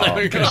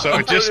 So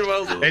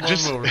it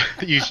just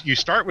you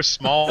start with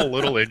small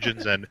little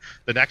engines, and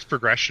the next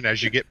progression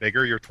as you get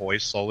bigger, your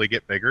toys slowly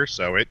get bigger.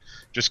 So it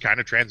just kind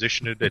of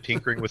transitioned into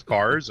tinkering with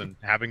cars and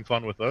having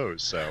fun with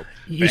those. So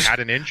they had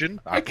an engine.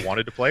 I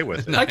wanted to play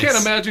with it. I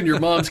can't imagine your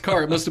mom's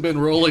car. It must have been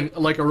rolling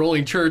like a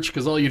rolling church,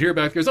 because all you'd hear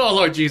back there is, "Oh,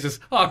 Lord Jesus.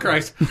 Oh,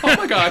 Christ. Oh,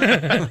 my God."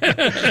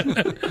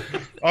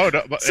 Oh,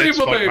 no, but Save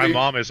my baby. My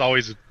mom has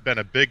always been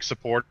a big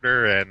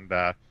supporter,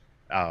 and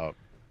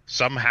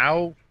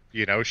somehow,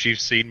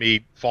 she's seen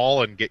me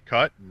fall and get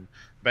cut and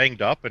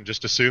banged up, and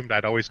just assumed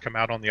I'd always come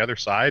out on the other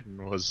side,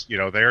 and was,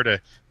 there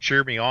to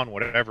cheer me on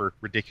whatever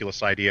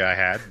ridiculous idea I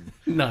had.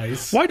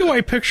 Nice. Why do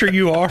I picture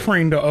you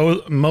offering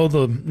to mow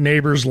the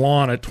neighbor's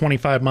lawn at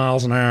 25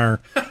 miles an hour?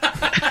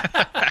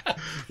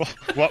 Well,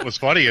 what was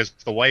funny is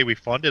the way we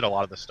funded a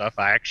lot of the stuff.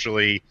 I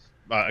actually,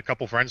 a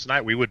couple friends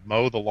tonight, we would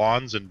mow the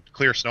lawns and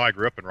clear snow. I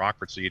grew up in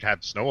Rockford, so you'd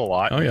have snow a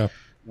lot. Oh, yeah.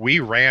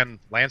 We ran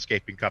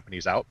landscaping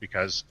companies out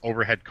because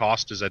overhead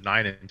cost as a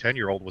 9 and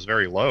 10-year-old was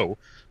very low.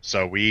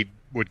 So we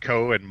would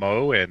go and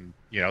mow, and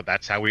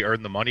that's how we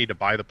earned the money to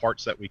buy the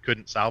parts that we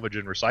couldn't salvage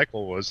and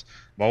recycle, was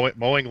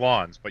mowing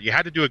lawns. But you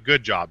had to do a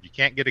good job. You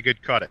can't get a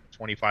good cut at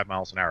 25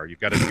 miles an hour.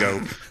 You've got to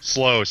go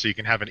slow so you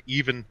can have an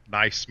even,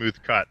 nice, smooth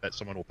cut that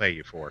someone will pay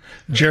you for.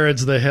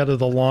 Jared's the head of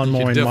the lawn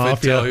mowing definitely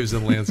mafia. Tell who's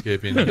in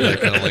landscaping,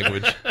 that kind of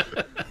language.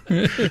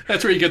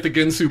 That's where you get the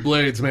Ginsu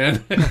blades,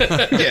 man.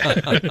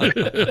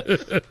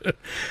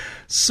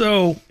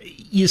 So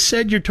you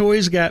said your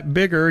toys got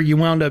bigger. You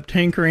wound up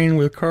tinkering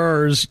with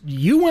cars.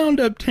 You wound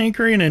up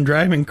tinkering and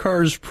driving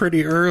cars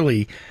pretty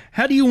early.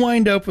 How do you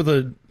wind up with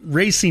a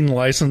racing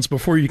license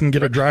before you can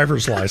get a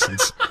driver's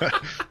license?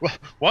 Well,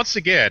 once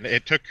again,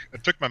 it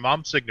took my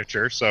mom's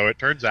signature. So it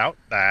turns out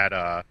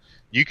that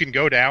you can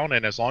go down,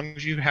 and as long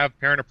as you have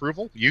parent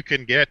approval, you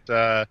can get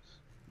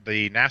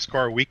the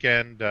NASCAR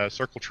weekend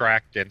circle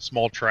track and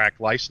small track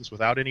license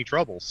without any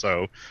trouble.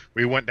 So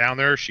we went down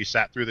there. She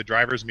sat through the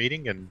driver's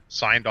meeting and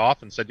signed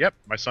off and said, "Yep,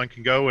 my son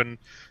can go and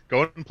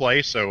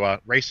play." So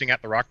racing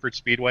at the Rockford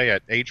Speedway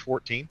at age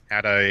 14,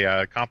 had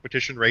a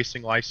competition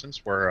racing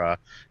license where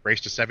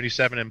raced a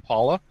 77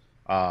 Impala.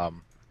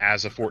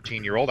 As a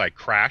 14-year-old, I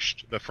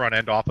crashed the front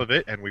end off of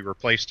it, and we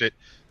replaced it.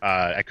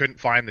 I couldn't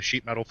find the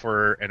sheet metal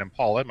for an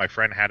Impala. My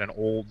friend had an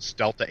old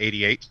Delta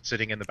 88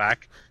 sitting in the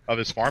back of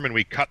his farm, and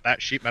we cut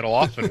that sheet metal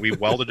off, and we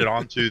welded it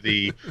onto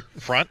the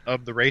front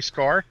of the race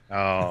car.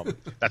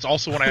 That's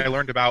also when I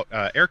learned about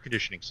air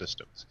conditioning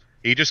systems.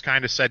 He just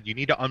kind of said, "You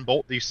need to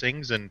unbolt these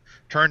things," and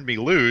turned me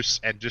loose,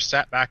 and just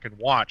sat back and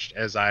watched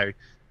as I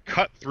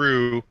cut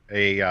through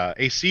a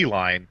AC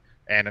line,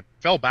 and it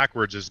fell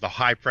backwards as the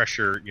high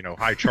pressure,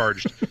 high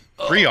charged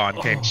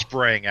Freon came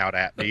spraying out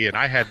at me, and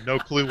I had no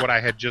clue what I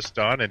had just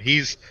done, and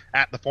he's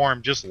at the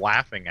farm just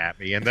laughing at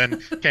me, and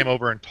then came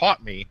over and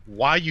taught me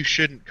why you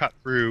shouldn't cut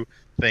through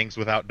things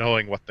without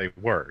knowing what they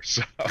were.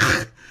 So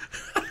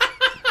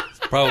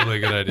Probably a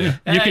good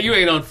idea. You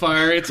ain't on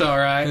fire. It's all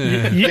right.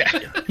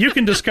 You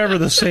can discover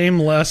the same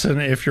lesson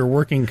if you're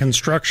working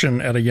construction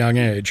at a young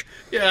age.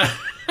 Yeah.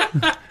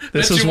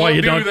 This is why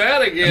you don't do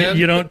that again.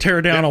 You don't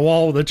tear down a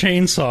wall with a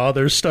chainsaw.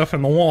 There's stuff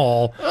in the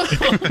wall.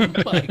 Oh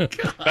my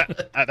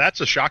God.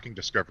 That's a shocking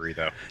discovery,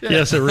 though.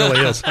 Yes, it really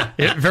is.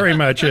 It very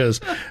much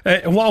is.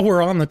 While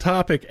we're on the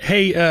topic,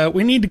 hey,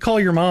 we need to call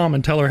your mom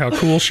and tell her how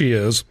cool she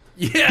is.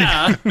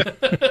 Yeah.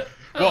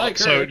 like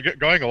so her.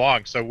 going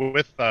along, so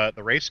with the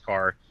race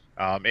car,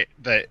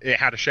 it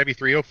had a Chevy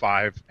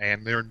 305,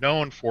 and they're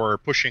known for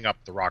pushing up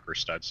the rocker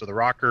stud. So the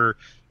rocker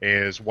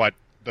is what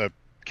the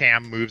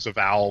cam moves a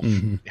valve,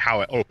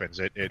 how it opens.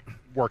 It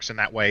works in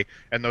that way,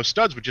 and those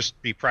studs would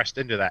just be pressed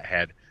into that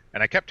head.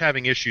 And I kept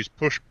having issues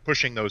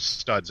pushing those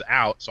studs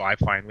out, so I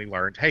finally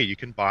learned, hey, you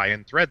can buy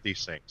and thread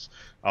these things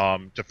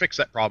to fix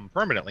that problem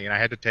permanently. And I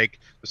had to take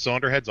the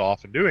cylinder heads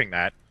off and doing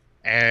that.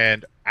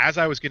 And as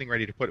I was getting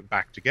ready to put it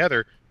back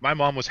together, my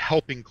mom was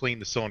helping clean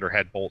the cylinder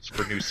head bolts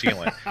for new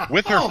sealant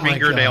with her Oh my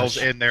fingernails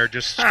gosh. in there,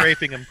 just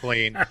scraping them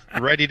clean,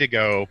 ready to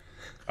go.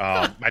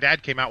 My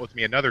dad came out with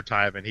me another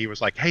time, and he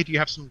was like, hey, do you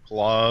have some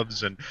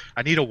gloves? And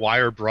I need a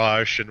wire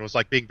brush, and was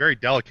like being very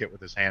delicate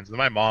with his hands. And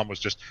my mom was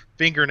just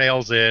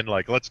fingernails in,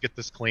 like, let's get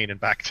this clean and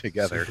back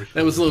together.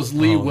 That was those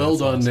Lee Oh, that's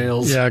Weldon awesome.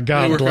 nails. Yeah,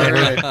 God They were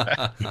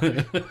bless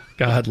great.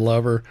 God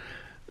love her.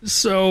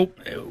 So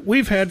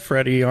we've had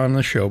Freddie on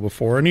the show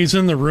before, and he's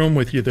in the room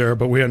with you there,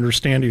 but we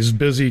understand he's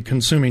busy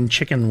consuming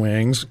chicken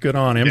wings. Good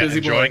on him. Yeah, Busy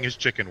boy. enjoying his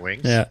chicken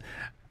wings. Yeah.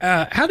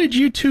 How did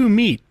you two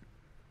meet?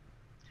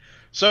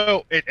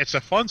 So it's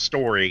a fun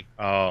story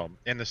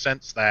in the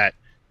sense that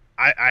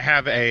I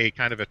have a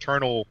kind of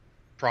eternal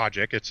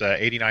project. It's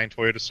a '89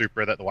 Toyota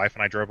Supra that the wife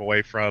and I drove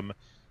away from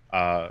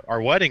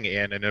our wedding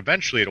in, and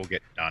eventually it'll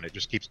get done. It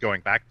just keeps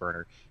going back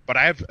burner. But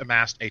I've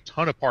amassed a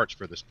ton of parts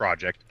for this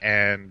project,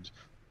 and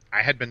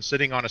I had been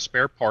sitting on a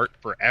spare part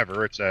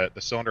forever. It's the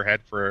cylinder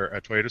head for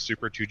a Toyota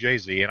Supra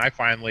 2JZ, and I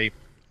finally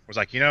was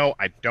like,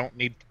 I don't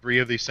need 3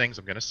 of these things.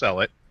 I'm going to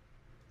sell it.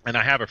 And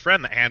I have a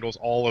friend that handles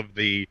all of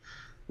the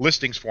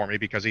listings for me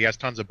because he has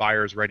tons of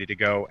buyers ready to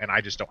go, and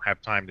I just don't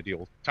have time to deal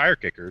with tire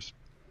kickers.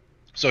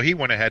 So he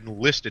went ahead and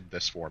listed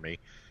this for me.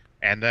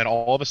 And then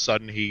all of a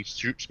sudden he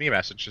shoots me a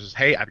message and says,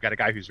 hey, I've got a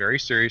guy who's very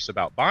serious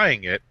about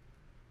buying it.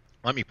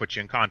 Let me put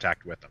you in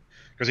contact with him.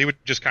 Because he would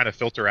just kind of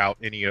filter out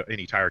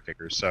any tire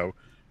kickers. So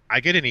I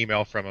get an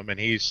email from him, and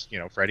he's,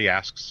 Freddie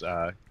asks,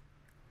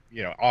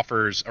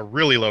 offers a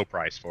really low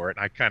price for it.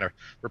 And I kind of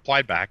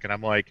replied back, and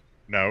I'm like,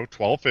 no,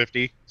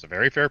 $1,250. It's a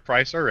very fair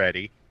price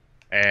already.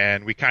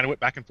 And we kind of went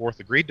back and forth,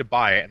 agreed to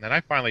buy it. And then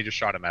I finally just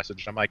shot a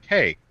message. I'm like,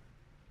 hey,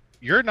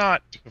 you're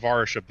not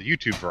Tavarish of the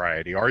YouTube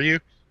variety, are you?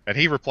 And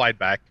he replied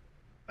back,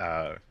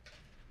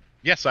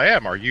 yes, I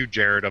am. Are you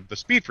Jared of the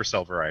Speed for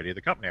Sale variety,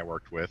 the company I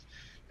worked with?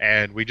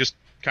 And we just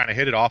kind of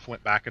hit it off,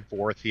 went back and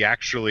forth. He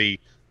actually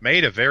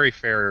made a very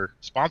fair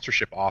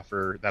sponsorship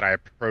offer that I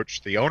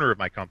approached the owner of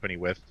my company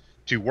with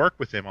to work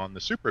with him on the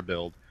Supra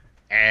build.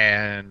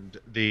 And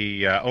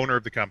the owner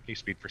of the company,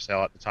 Speed for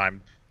Sale at the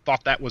time,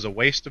 thought that was a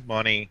waste of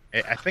money.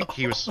 I think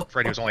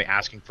Freddie was only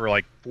asking for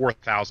like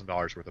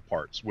 $4,000 worth of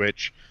parts,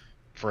 which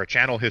for a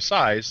channel his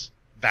size,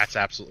 that's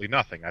absolutely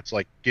nothing. That's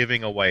like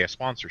giving away a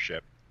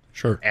sponsorship.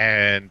 Sure.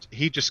 And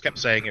he just kept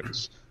saying it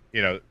was,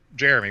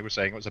 Jeremy was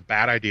saying it was a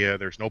bad idea.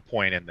 There's no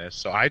point in this.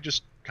 So I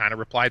just kind of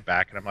replied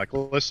back, and I'm like,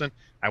 well, listen,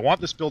 I want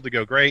this build to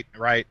go great,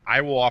 right?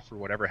 I will offer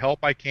whatever help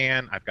I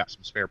can. I've got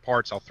some spare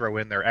parts I'll throw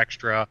in there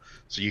extra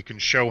so you can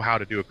show how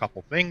to do a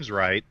couple things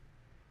right.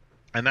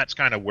 And that's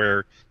kind of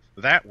where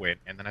that went.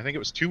 And then I think it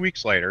was 2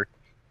 weeks later,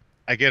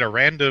 I get a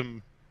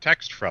random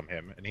text from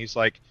him, and he's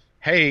like,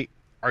 hey,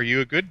 are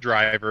you a good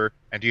driver,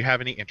 and do you have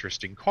any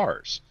interesting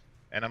cars?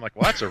 And I'm like,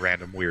 well, that's a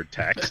random weird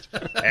text.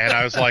 And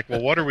I was like,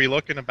 well, what are we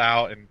looking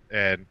about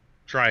and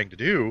trying to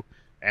do?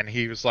 And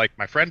he was like,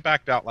 my friend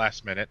backed out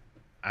last minute.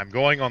 I'm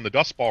going on the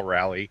Dust Ball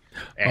Rally.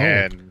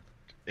 And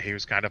he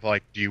was kind of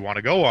like, do you want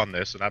to go on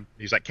this? And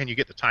he's like, can you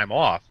get the time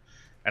off?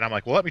 And I'm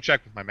like, well, let me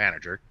check with my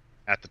manager.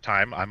 At the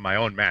time, I'm my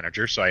own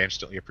manager, so I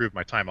instantly approved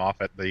my time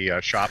off at the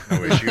shop,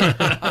 no issue,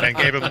 and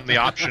gave him the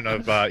option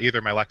of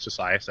either my Lexus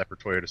ISF or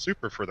Toyota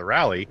Supra for the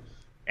rally.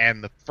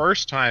 And the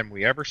first time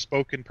we ever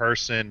spoke in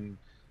person,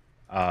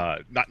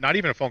 not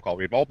even a phone call,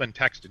 we've all been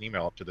text and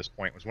email up to this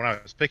point, was when I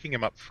was picking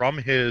him up from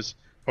his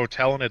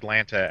hotel in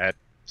Atlanta at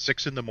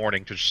 6 in the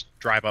morning to just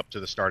drive up to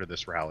the start of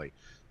this rally.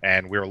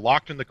 And we were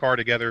locked in the car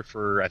together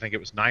for, I think it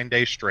was 9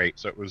 days straight.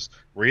 So it was,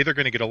 we're either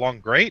going to get along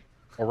great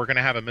or we're going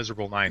to have a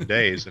miserable 9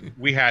 days. And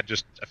we had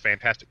just a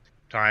fantastic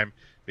time,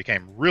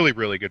 became really,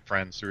 really good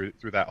friends through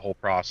that whole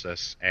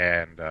process.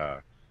 And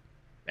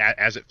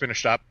as it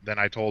finished up, then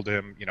I told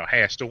him,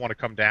 hey, I still want to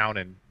come down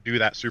and do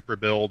that Supra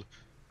build.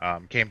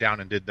 Came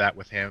down and did that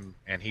with him,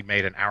 and he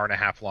made an 1.5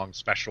 hour long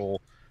special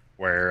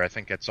where I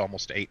think it's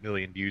almost 8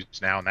 million views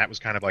now. And that was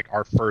kind of like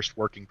our first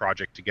working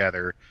project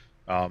together,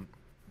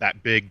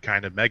 that big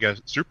kind of mega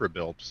Supra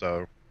build.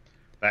 So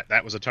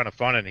that was a ton of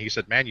fun. And he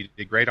said, man, you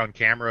did great on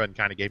camera, and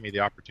kind of gave me the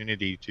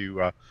opportunity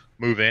to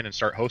move in and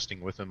start hosting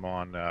with him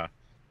on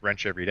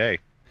Wrench Every Day.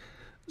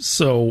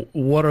 So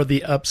what are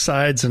the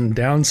upsides and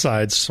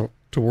downsides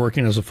to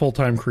working as a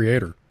full-time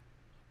creator?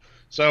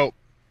 So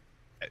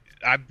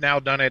I've now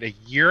done it 1.5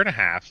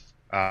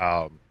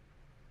 years.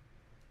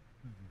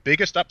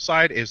 Biggest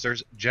upside is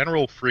there's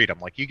general freedom.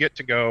 Like, you get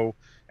to go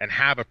and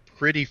have a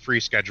pretty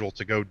free schedule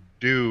to go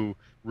do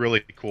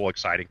really cool,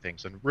 exciting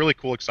things, and really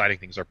cool, exciting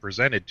things are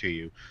presented to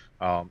you.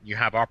 You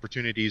have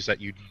opportunities that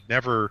you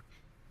never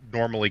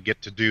normally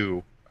get to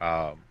do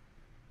by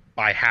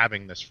by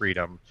having this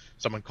freedom.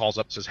 Someone calls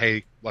up and says,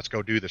 hey, let's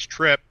go do this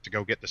trip to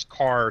go get this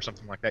car or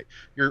something like that.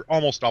 You're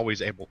almost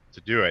always able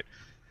to do it.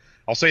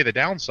 I'll say the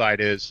downside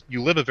is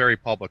you live a very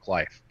public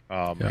life.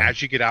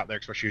 As you get out there,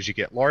 especially as you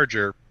get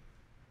larger,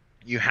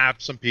 you have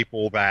some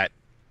people that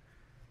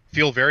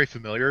feel very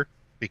familiar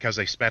because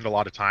they spend a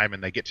lot of time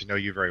and they get to know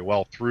you very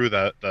well through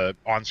the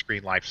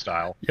on-screen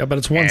lifestyle. Yeah, but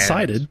it's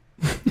one-sided.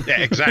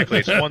 Yeah, exactly.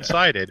 It's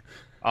one-sided.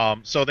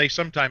 So they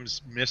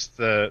sometimes miss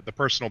the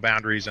personal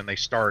boundaries and they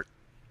start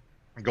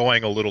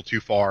going a little too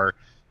far.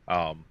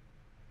 I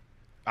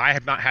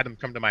have not had them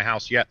come to my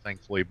house yet,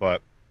 thankfully,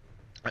 but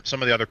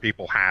some of the other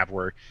people have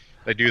where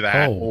they do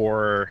that. Oh.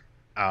 Or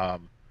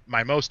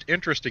my most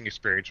interesting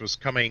experience was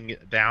coming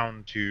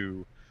down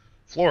to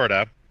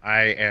Florida.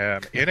 I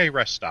am in a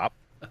rest stop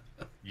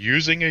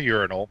using a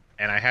urinal,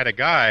 and I had a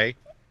guy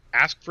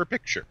ask for a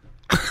picture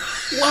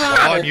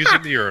while I'm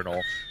using the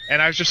urinal. And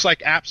I was just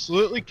like,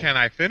 absolutely, can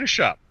I finish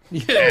up?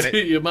 Yeah, And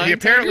you mind, he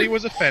apparently Tiger?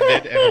 was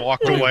offended and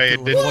walked away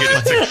and didn't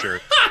get his picture.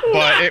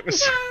 But it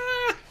was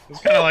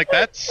kind of like,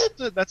 that's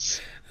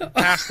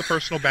past the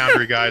personal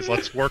boundary, guys.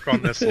 Let's work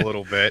on this a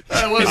little bit.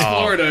 That was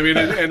Florida. I mean,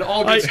 and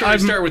all good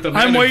stories start with a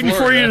man I'm in waiting for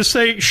Florida. you to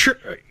say, sure,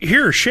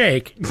 here,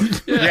 shake.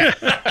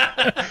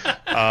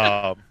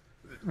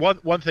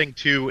 One thing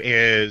too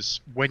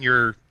is when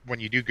you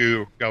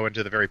do go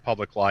into the very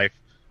public life,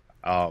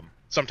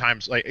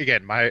 sometimes, like,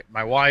 again, my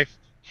wife,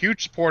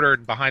 huge supporter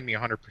and behind me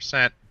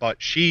 100%, but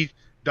she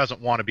doesn't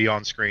want to be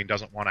on screen,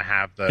 doesn't want to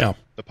have the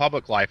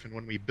public life. And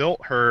when we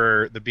built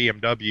her the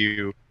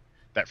BMW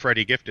that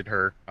Freddie gifted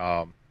her,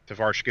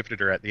 Tavares gifted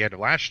her at the end of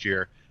last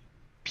year,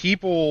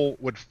 people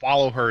would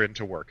follow her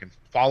into work and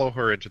follow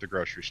her into the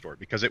grocery store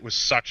because it was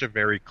such a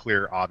very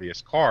clear,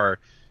 obvious car,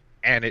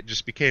 and it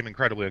just became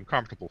incredibly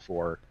uncomfortable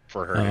for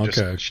her. Oh,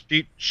 okay.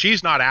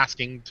 She's not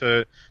asking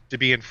to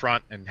be in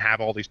front and have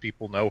all these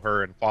people know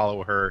her and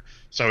follow her,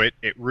 so it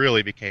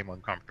really became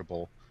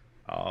uncomfortable.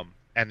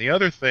 And the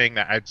other thing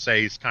that I'd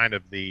say is kind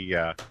of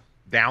the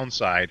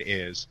downside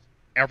is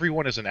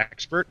everyone is an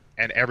expert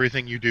and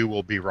everything you do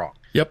will be wrong.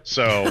 Yep.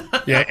 So,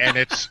 yeah, and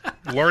it's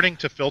learning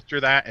to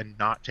filter that and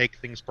not take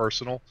things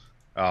personal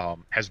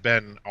has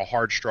been a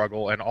hard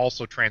struggle, and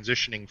also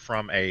transitioning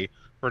from a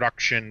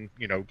production,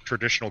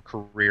 traditional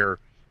career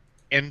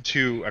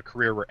into a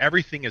career where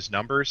everything is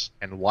numbers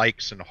and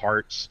likes and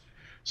hearts.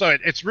 So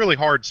it's really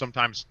hard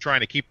sometimes trying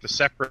to keep the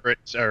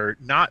separate, or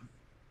not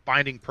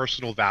finding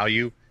personal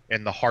value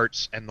in the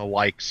hearts and the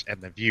likes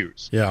and the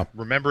views. Yeah.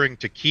 Remembering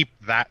to keep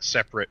that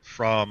separate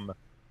from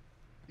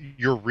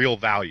your real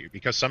value,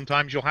 because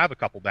sometimes you'll have a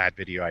couple bad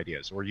video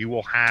ideas, or you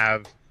will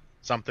have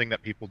something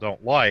that people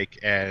don't like,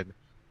 and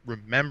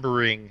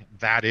remembering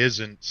that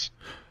isn't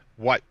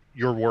what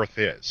your worth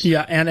is.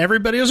 Yeah, and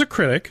everybody is a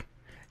critic.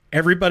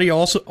 Everybody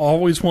also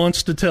always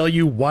wants to tell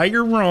you why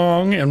you're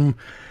wrong and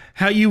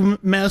how you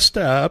messed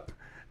up.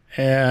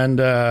 And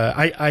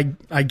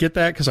I get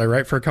that because I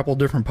write for a couple of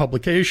different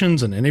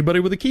publications, and anybody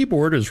with a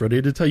keyboard is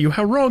ready to tell you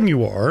how wrong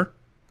you are.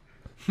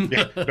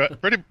 Yeah,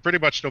 but pretty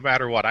much no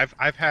matter what.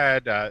 I've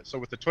had so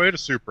with the Toyota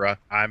Supra,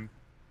 I'm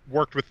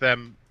worked with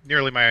them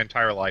nearly my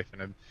entire life,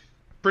 and I'm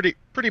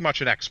pretty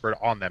much an expert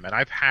on them. And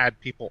I've had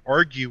people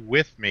argue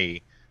with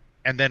me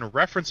and then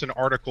reference an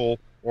article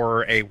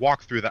or a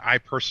walkthrough that I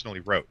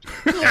personally wrote,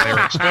 and they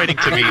were explaining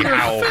to me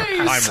how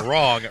I'm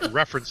wrong,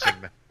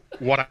 referencing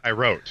what I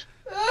wrote.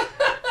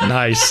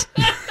 Nice.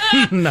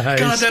 Nice.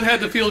 God, that had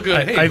to feel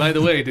good. Hey, by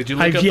the way, did you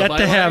look I've up yet the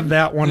to byline? have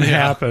that one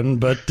happen,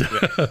 but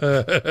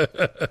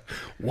wow.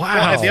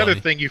 Well, and the other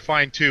thing you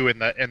find too in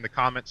the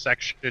comment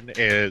section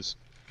is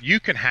you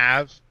can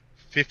have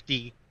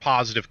 50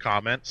 positive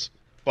comments,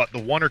 but the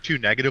one or two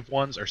negative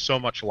ones are so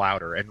much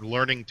louder, and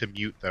learning to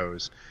mute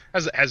those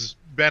has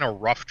been a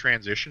rough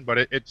transition, but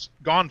it's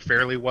gone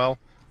fairly well.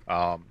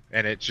 And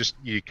it's just,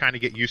 you kind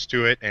of get used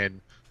to it,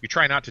 and you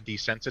try not to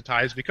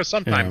desensitize, because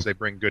sometimes they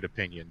bring good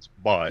opinions,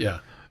 but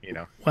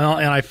Well,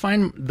 and I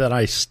find that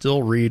I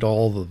still read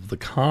all of the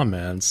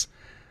comments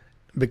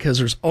because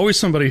there's always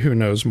somebody who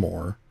knows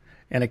more.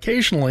 And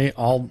occasionally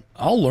I'll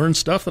learn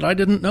stuff that I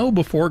didn't know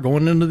before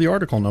going into the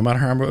article, no matter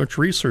how much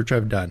research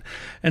I've done.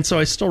 And so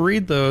I still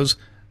read those,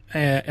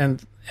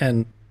 and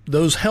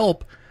those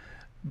help,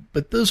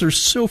 but those are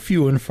so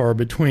few and far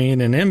between.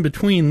 And in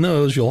between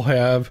those, you'll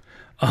have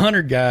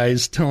 100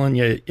 guys telling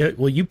you,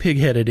 well, you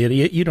pig-headed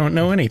idiot, you don't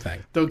know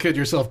anything. Don't kid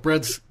yourself.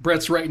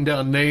 Brett's writing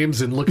down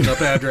names and looking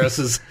up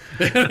addresses.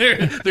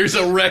 There's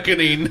a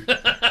reckoning.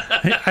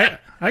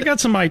 I got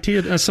some IP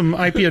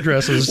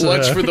addresses.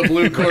 Watch for the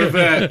blue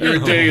Corvette. Your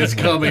day is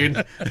coming.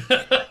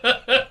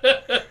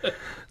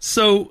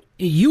 So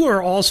you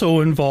are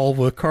also involved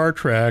with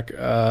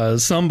CarTrack,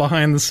 some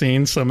behind the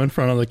scenes, some in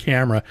front of the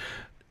camera.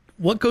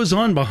 What goes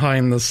on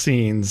behind the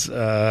scenes?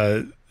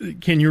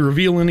 Can you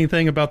reveal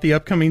anything about the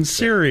upcoming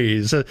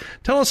series?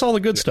 Tell us all the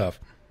good stuff.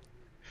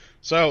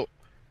 So,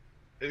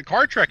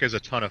 CarTrack is a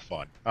ton of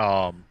fun.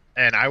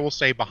 And I will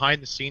say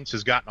behind the scenes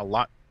has gotten a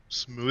lot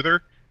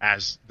smoother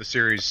as the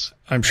series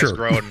has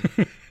grown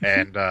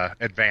and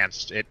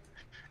advanced. It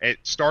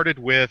started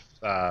with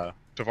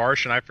Tavares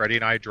Tavares and I, Freddie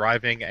and I,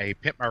 driving a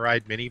Pimp My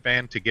Ride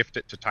minivan to gift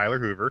it to Tyler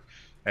Hoover,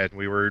 and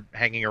we were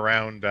hanging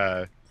around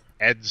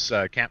Ed's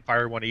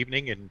campfire one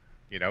evening, and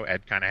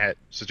Ed kind of had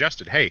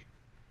suggested, "Hey,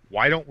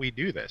 why don't we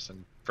do this?"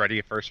 And Freddie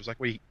at first was like,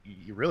 "Well,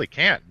 you really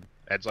can't."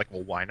 Ed's like,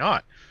 "Well, why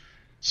not?"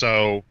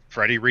 So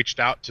Freddie reached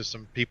out to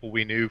some people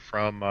we knew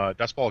from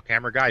Dust Bowl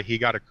Camera Guy. He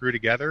got a crew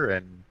together,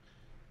 and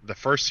the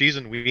first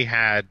season we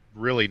had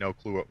really no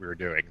clue what we were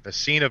doing. The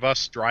scene of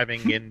us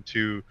driving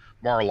into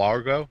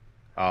Mar-a-Lago,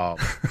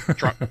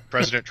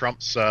 President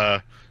Trump's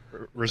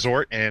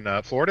resort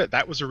in Florida,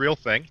 that was a real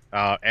thing.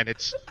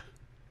 And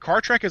Car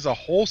Trek is a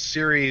whole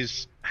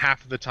series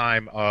half of the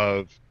time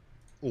of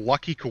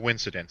lucky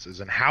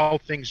coincidences and how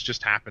things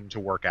just happen to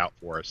work out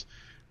for us.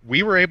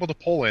 We were able to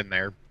pull in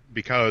there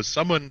because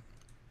someone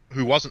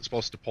who wasn't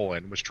supposed to pull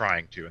in was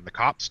trying to, and the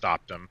cop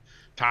stopped him.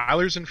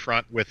 Tyler's in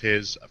front with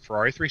his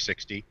Ferrari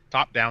 360,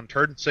 top down,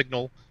 turn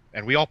signal,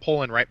 and we all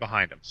pull in right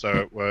behind him. So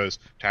it was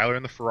Tyler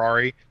in the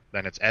Ferrari,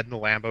 then it's Ed in the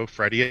Lambo,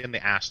 Freddie in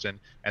the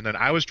Aston, and then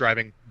I was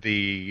driving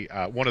the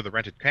one of the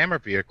rented camera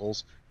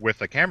vehicles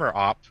with a camera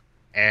op,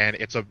 and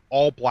it's a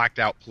all blacked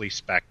out police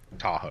spec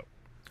Tahoe.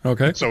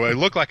 Okay. So it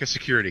looked like a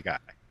security guy,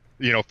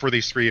 for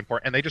these three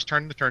important, and they just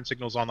turned the turn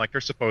signals on like they're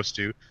supposed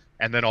to.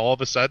 And then all of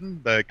a sudden,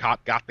 the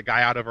cop got the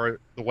guy out of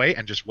the way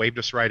and just waved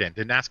us right in.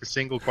 Didn't ask a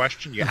single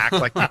question. You act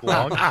like you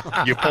belong.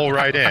 You pull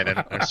right in.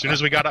 And as soon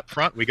as we got up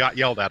front, we got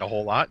yelled at a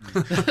whole lot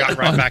and got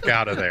right back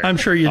out of there. I'm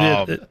sure you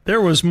did. There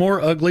was more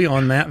ugly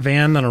on that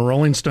van than a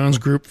Rolling Stones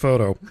group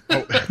photo.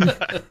 And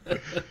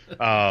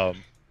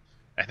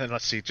then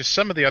let's see, just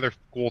some of the other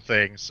cool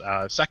things.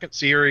 Second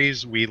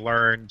series, we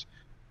learned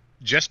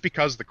just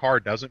because the car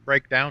doesn't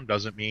break down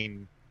doesn't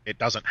mean it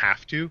doesn't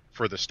have to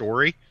for the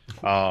story.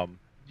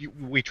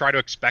 We try to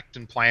expect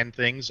and plan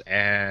things,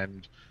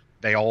 and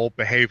they all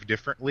behave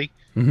differently.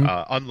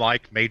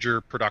 Unlike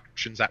major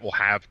productions that will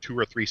have 2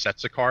 or 3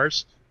 sets of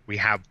cars, we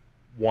have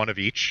one of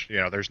each.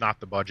 There's not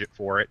the budget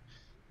for it.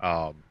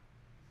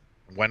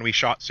 When we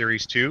shot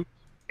Series 2,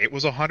 it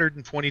was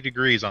 120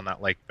 degrees on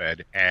that lake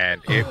bed,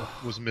 and it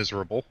was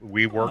miserable.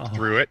 We worked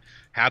through it,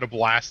 had a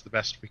blast the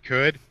best we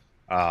could.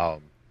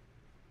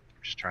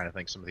 Just trying to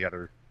think some of the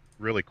other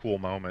really cool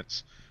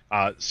moments.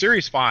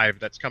 Series 5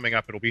 that's coming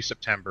up, it'll be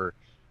September,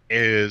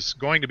 is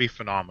going to be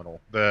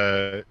phenomenal.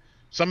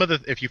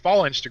 If you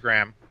follow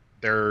Instagram,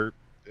 there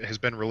has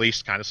been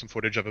released kind of some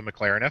footage of a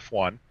McLaren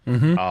F1.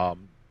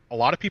 A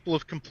lot of people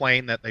have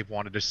complained that they've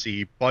wanted to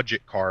see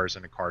budget cars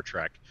in a Car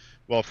Trek.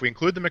 Well, if we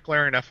include the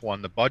McLaren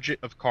F1, the budget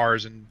of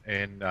cars in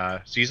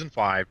Season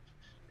 5,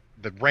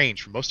 the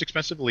range from most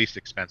expensive to least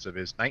expensive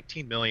is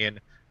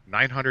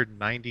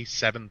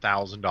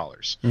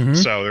 $19,997,000.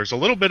 So there's a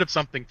little bit of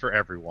something for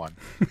everyone.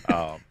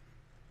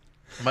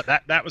 But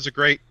that was a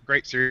great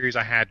series.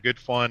 I had good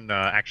fun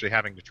actually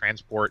having to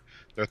transport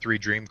the 3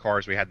 dream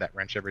cars. We had that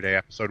Wrench Everyday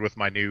episode with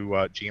my new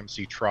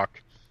GMC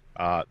truck.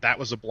 That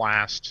was a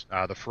blast.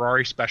 The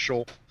Ferrari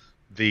Special,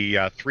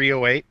 the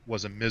 308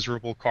 was a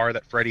miserable car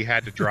that Freddie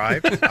had to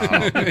drive.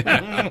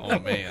 Oh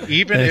man!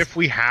 Even if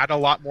we had a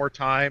lot more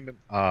time,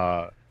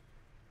 the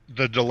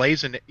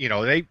delays in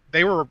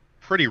they were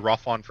pretty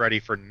rough on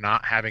Freddie for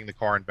not having the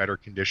car in better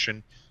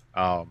condition.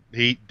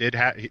 He did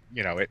have,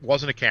 it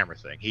wasn't a camera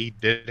thing. He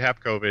did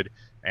have COVID,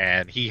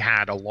 and he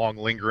had a long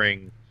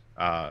lingering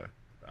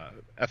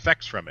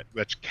effects from it,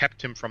 which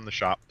kept him from the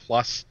shop,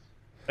 plus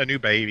a new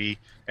baby,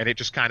 and it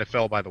just kind of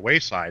fell by the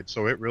wayside.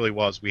 So it really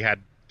was, we had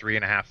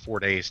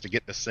 3.5-4 days to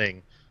get this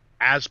thing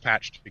as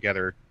patched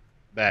together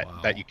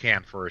that you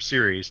can for a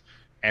series.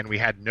 And we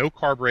had no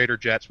carburetor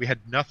jets. We had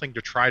nothing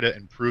to try to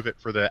improve it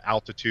for the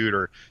altitude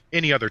or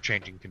any other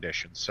changing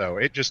conditions. So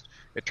it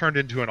turned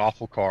into an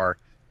awful car.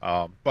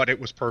 But it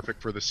was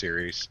perfect for the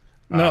series.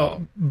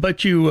 No,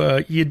 but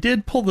you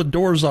did pull the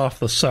doors off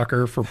the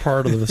sucker for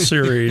part of the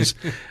series,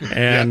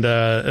 and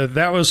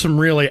that was some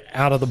really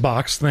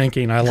out-of-the-box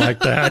thinking. I like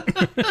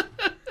that.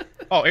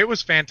 Oh, it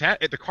was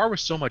fantastic. The car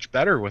was so much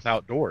better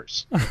without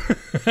doors.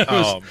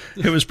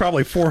 It was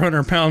probably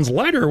 400 pounds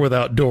lighter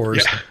without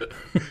doors. Yeah.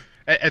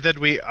 And then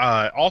we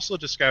also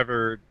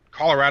discovered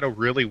Colorado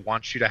really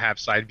wants you to have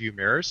side view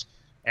mirrors.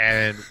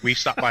 And we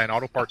stopped by an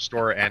auto parts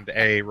store, and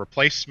a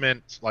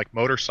replacement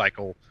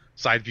motorcycle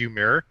side view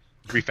mirror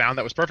we found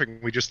that was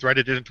perfect. We just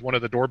threaded it into one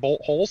of the door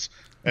bolt holes,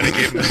 and it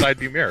gave him a side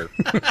view mirror.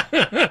 And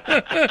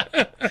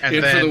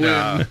then, for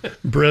the win.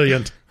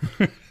 Brilliant.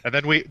 And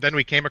then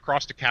we came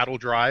across to Cattle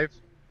Drive,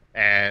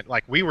 and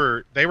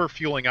they were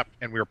fueling up,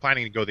 and we were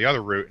planning to go the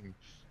other route. And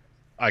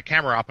a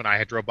camera op and I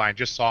had drove by and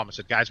just saw him and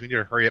said, "Guys, we need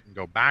to hurry up and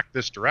go back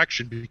this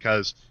direction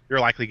because you're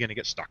likely going to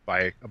get stuck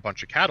by a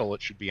bunch of cattle.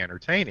 It should be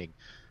entertaining."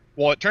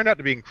 Well, it turned out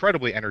to be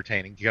incredibly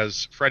entertaining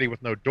because Freddie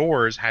with no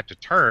doors had to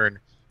turn,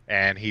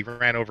 and he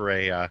ran over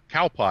a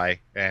cow pie,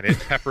 and it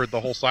peppered the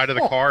whole side of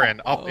the car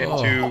and up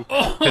into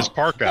his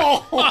parka.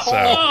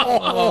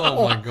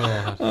 Oh my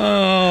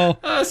god!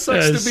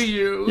 Sucks to be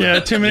you. Yeah,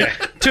 too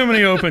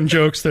many open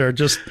jokes there.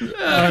 Just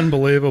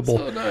unbelievable.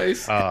 So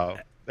nice.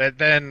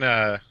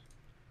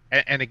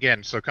 And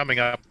again, so coming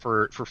up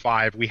for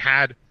 5, we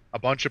had a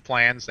bunch of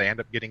plans. They end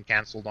up getting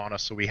canceled on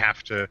us, so we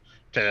have to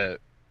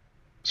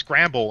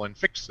scramble and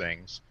fix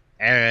things.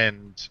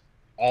 And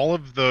all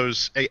of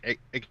those,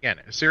 again,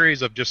 a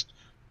series of just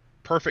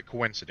perfect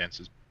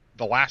coincidences.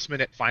 The last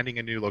minute finding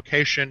a new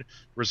location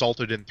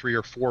resulted in 3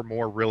 or 4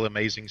 more real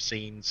amazing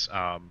scenes.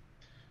 I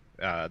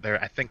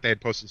think they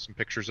had posted some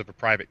pictures of a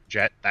private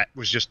jet. That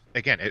was just,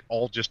 again, it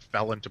all just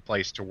fell into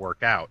place to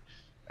work out.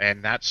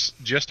 And that's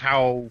just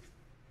how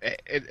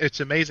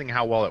it's amazing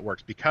how well it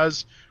works.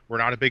 Because we're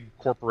not a big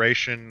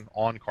corporation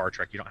on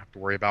CarTrek, you don't have to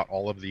worry about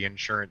all of the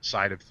insurance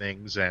side of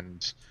things,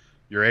 and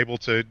you're able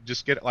to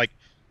just get it. Like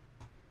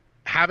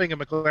having a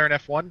McLaren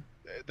F1,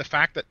 the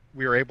fact that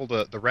we were able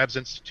to, the Revs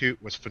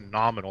Institute was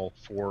phenomenal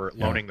for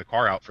loaning the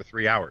car out for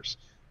 3 hours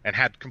and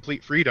had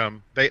complete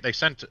freedom. They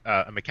sent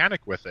a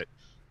mechanic with it,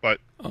 but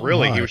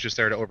really he was just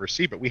there to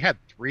oversee. But we had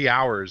 3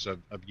 hours of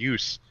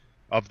use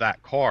of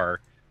that car,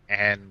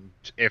 and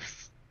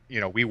if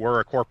we were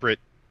a corporate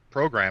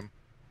program,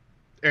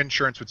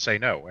 insurance would say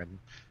no, and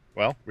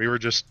well, we were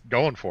just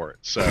going for it.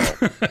 So,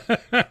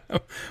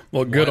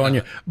 well, good on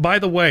you. By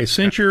the way,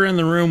 since you're in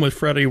the room with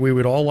Freddie, we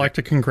would all like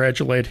to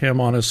congratulate him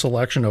on his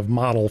selection of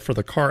model for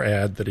the car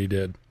ad that he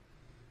did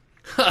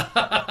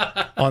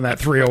on that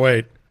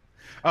 308.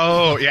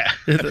 Oh yeah,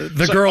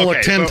 the girl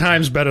looked 10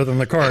 times better than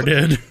the car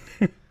did.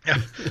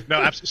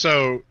 No,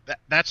 so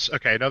that's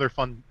okay. Another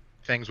fun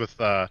things with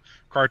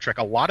CarTrek.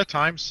 A lot of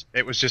times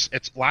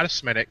it's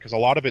last minute because a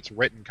lot of it's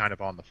written kind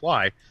of on the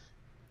fly.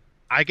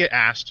 I get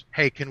asked,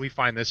 hey, can we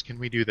find this? Can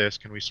we do this?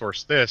 Can we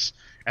source this?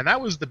 And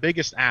that was the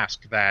biggest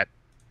ask that,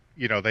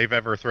 they've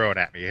ever thrown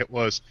at me. It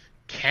was,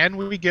 can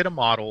we get a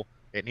model?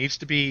 It needs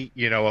to be,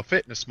 a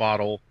fitness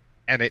model,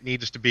 and it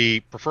needs to be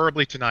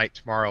preferably tonight,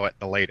 tomorrow at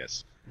the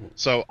latest.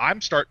 So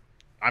I'm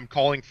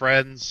calling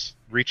friends,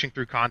 reaching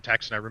through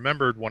contacts, and I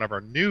remembered one of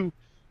our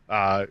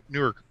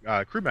newer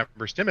crew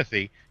members,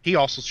 Timothy. He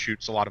also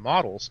shoots a lot of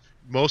models,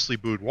 mostly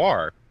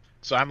boudoir.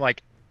 So I'm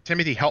like,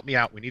 Timothy, help me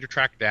out. We need to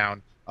track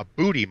down a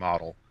booty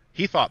model.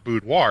 He thought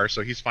boudoir,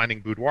 so he's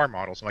finding boudoir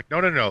models. I'm like,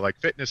 no, like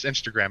fitness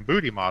Instagram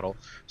booty model.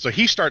 So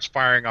he starts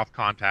firing off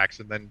contacts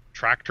and then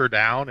tracked her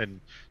down, and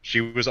she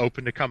was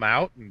open to come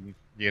out. And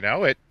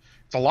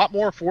it's a lot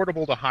more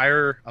affordable to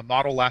hire a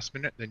model last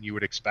minute than you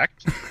would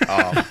expect.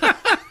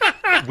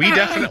 We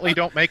definitely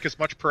don't make as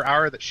much per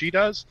hour that she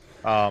does,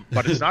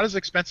 but it's not as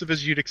expensive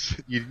as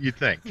you'd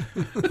think.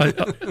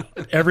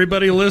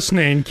 Everybody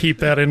listening, keep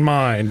that in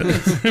mind.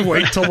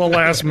 Wait till the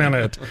last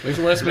minute. Wait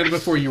till the last minute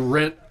before you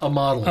rent a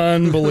model.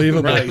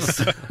 Unbelievable.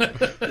 Nice.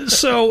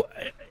 So,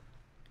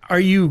 are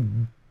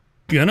you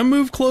going to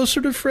move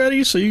closer to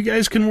Freddie so you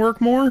guys can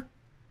work more?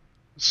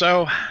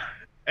 So,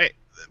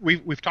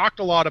 we've talked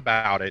a lot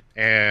about it,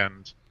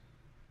 and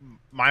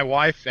my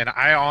wife and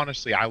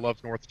I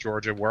love North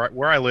Georgia.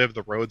 Where I live,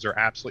 the roads are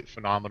absolutely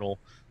phenomenal.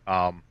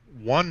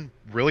 One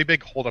really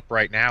big holdup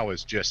right now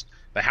is just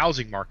the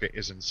housing market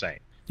is insane.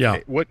 Yeah,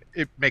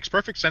 it makes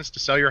perfect sense to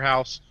sell your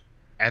house,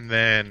 and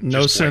then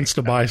no sense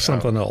to buy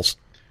something else.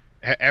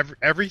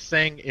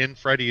 Everything in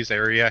Freddie's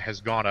area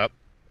has gone up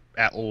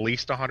at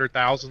least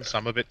 100,000.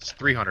 Some of it's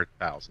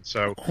 300,000.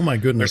 So, oh my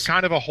goodness, there's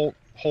kind of a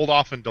hold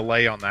off and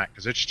delay on that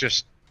because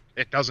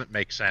it doesn't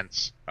make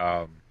sense.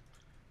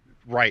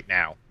 Right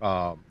now,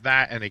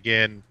 that, and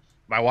again,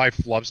 my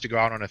wife loves to go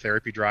out on a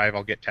therapy drive.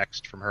 I'll get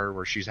text from her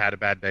where she's had a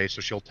bad day, so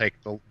she'll take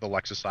the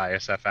Lexus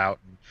ISF out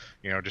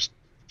and just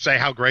say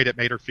how great it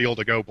made her feel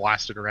to go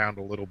blast it around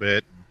a little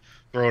bit and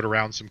throw it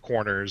around some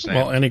corners.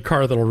 Well, any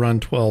car that'll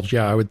run 12s,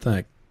 yeah, I would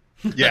think.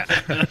 Yeah,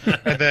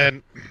 and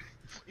then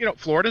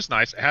Florida's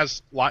nice. It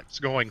has lots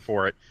going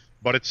for it,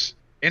 but its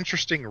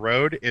interesting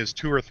road is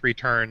 2 or 3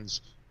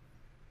 turns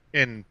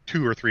in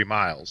 2 or 3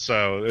 miles,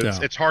 so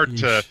it's hard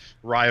to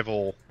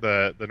rival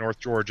the North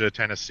Georgia,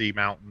 Tennessee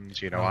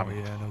mountains. I'm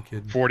no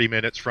kidding. 40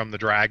 minutes from the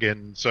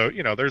Dragon, so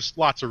there's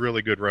lots of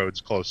really good roads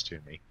close to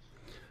me.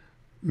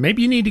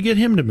 Maybe you need to get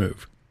him to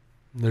move.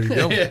 There you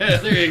go. Yeah,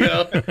 there you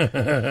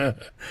go.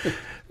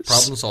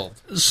 Problem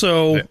solved.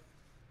 So,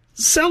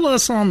 sell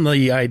us on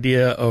the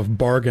idea of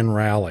bargain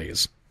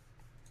rallies.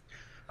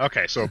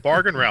 Okay, so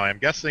bargain rally. I'm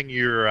guessing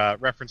you're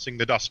referencing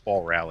the Dust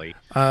Bowl rally.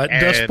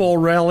 Dust Bowl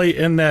rally,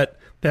 and that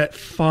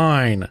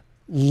fine,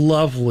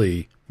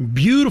 lovely,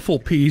 beautiful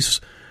piece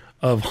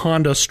of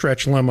Honda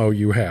stretch limo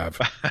you have.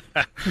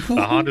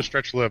 The Honda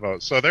stretch limo.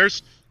 So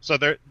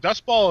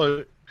Dust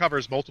Bowl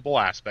covers multiple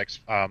aspects.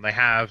 They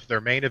have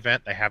their main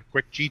event. They have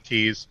quick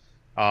GTs.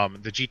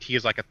 The GT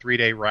is like a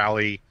 3-day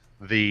rally.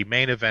 The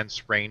main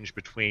events range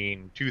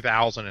between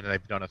 2,000 and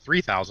they've done a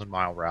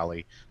 3,000-mile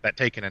rally that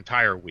take an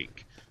entire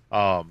week.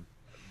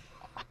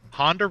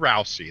 Honda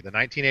Rousey, the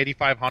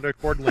 1985 Honda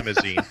Accord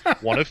limousine,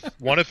 one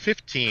of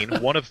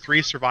 15, one of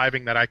 3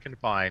 surviving that I can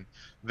find.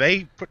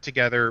 They put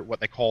together what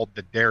they called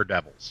the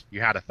Daredevils.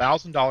 You had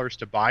 $1,000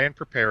 to buy and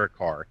prepare a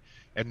car,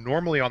 and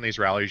normally on these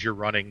rallies you're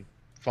running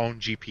phone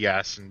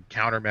GPS and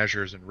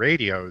countermeasures and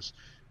radios,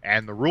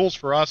 and the rules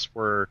for us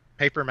were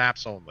paper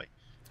maps only.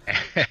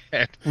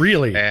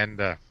 Really? And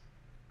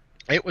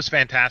It was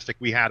fantastic.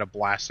 We had a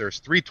blast. There's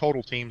 3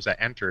 total teams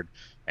that entered,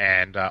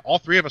 and all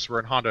 3 of us were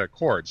in Honda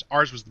Accords.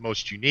 Ours was the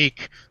most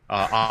unique,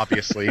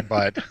 obviously,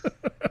 but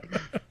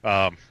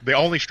the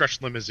only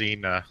stretch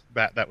limousine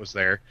that was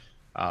there.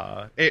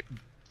 It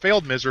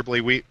failed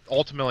miserably. We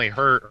ultimately,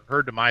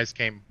 her demise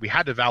came. We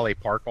had to valet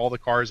park all the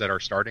cars at our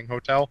starting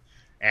hotel,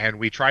 and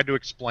we tried to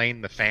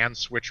explain the fan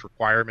switch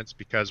requirements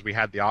because we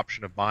had the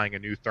option of buying a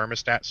new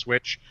thermostat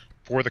switch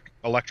for the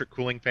electric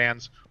cooling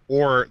fans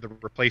or the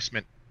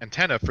replacement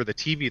antenna for the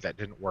TV that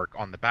didn't work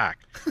on the back,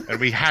 and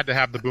we had to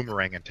have the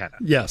boomerang antenna.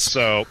 Yes.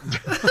 So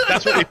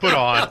that's what we put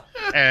on,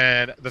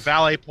 and the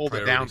valet pulled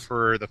it down Priorities.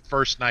 for the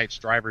first night's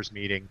drivers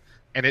meeting,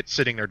 and it's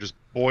sitting there just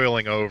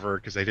boiling over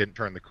because they didn't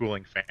turn the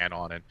cooling fan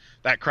on, and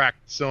that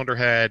cracked the cylinder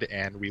head,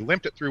 and we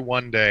limped it through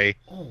one day,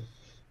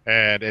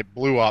 and it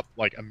blew up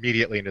like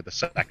immediately into the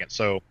second.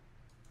 So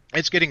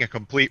it's getting a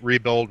complete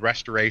rebuild,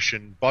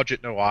 restoration,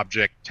 budget no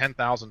object,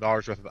 $10,000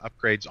 worth of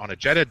upgrades on a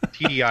Jetta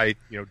TDI,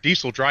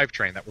 diesel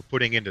drivetrain that we're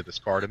putting into this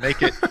car to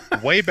make it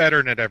way better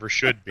than it ever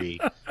should be.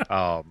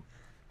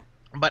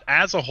 But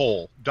as a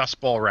whole,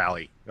 Dust Bowl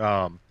Rally,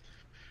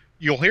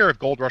 you'll hear of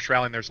Gold Rush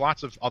Rally, and there's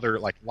lots of other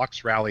like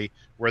Lux Rally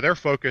where their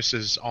focus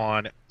is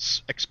on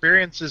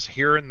experiences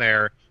here and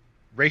there,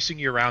 racing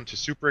you around to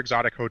super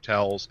exotic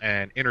hotels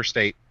and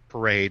interstate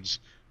parades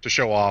to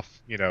show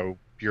off,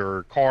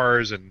 your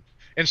cars and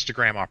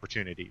Instagram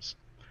opportunities.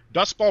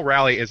 Dust Bowl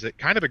Rally is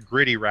kind of a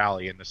gritty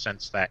rally in the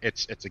sense that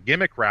it's a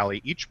gimmick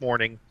rally each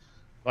morning.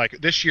 Like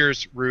this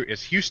year's route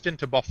is Houston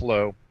to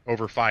Buffalo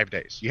over 5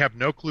 days. You have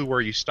no clue where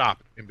you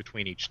stop in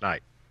between each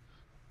night.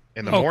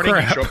 In the morning,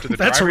 crap. you show up to the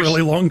That's drivers. a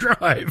really long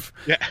drive.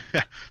 Yeah,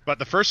 but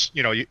the first,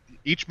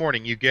 each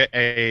morning you get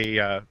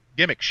a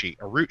gimmick sheet,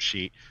 a route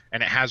sheet,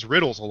 and it has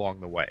riddles along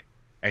the way,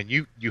 and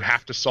you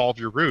have to solve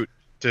your route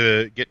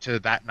to get to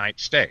that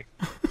night's stay.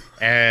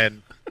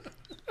 And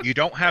you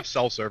don't have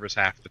cell service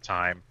half the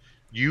time.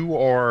 You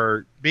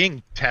are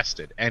being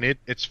tested, and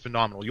it's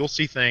phenomenal. You'll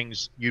see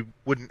things you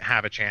wouldn't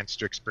have a chance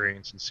to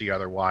experience and see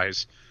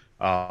otherwise.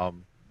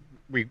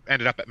 We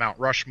ended up at Mount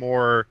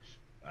Rushmore.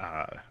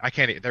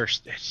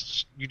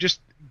 You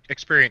just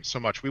experience so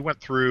much. We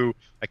went through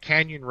a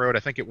canyon road, I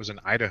think it was in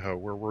Idaho,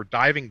 where we're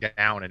diving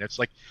down, and it's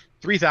like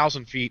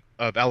 3,000 feet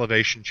of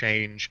elevation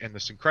change in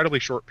this incredibly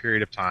short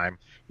period of time.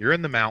 You're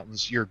in the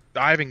mountains, you're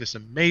diving this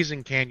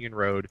amazing canyon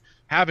road,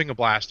 having a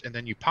blast, and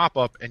then you pop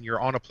up and you're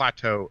on a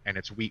plateau, and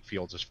it's wheat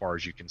fields as far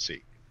as you can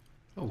see.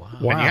 Oh, wow.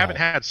 Wow. And you haven't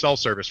had cell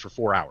service for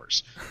 4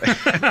 hours.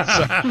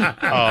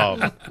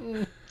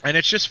 And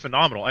it's just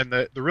phenomenal. And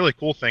the really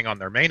cool thing on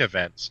their main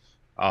events,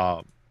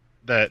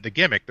 the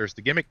gimmick, there's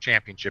the gimmick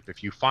championship.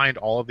 If you find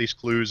all of these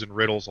clues and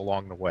riddles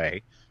along the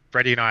way,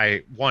 Freddie and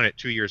I won it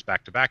 2 years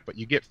back to back, but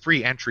you get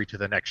free entry to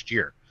the next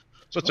year.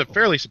 So it's a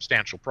fairly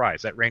substantial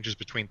prize that ranges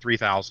between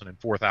 $3,000 and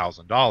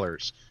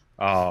 $4,000.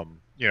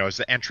 As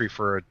the entry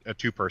for a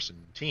 2-person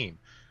team.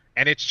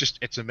 And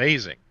it's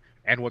amazing.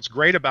 And what's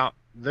great about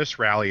this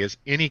rally is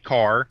any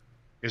car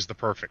is the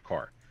perfect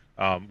car.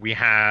 We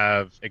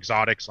have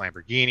exotics,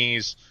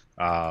 Lamborghinis,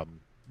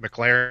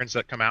 McLarens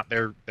that come out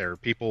there. There are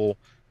people,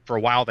 for a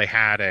while they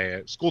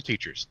had school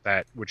teachers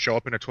that would show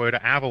up in a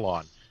Toyota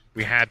Avalon.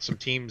 We had some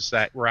teams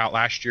that were out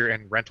last year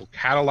in rental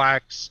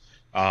Cadillacs.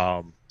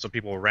 Some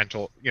people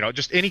rental,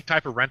 just any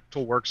type of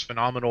rental works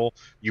phenomenal.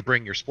 You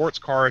bring your sports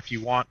car if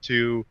you want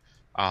to.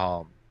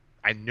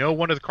 I know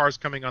one of the cars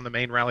coming on the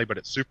main rally, but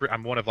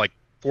I'm one of like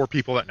 4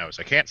 people that knows.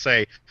 I can't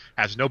say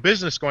has no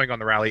business going on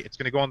the rally. It's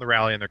going to go on the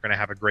rally, and they're going to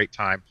have a great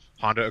time.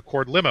 Honda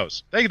Accord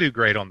limos, they do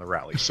great on the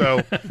rally.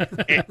 So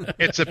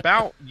it's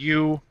about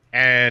you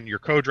and your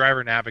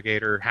co-driver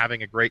navigator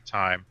having a great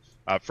time.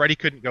 Freddie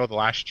couldn't go the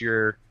last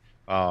year,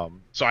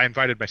 so I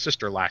invited my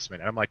sister last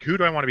minute. I'm like, who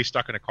do I want to be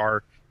stuck in a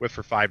car with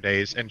for 5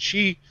 days? And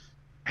she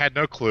had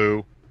no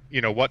clue,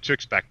 what to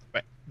expect,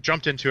 but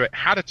jumped into it,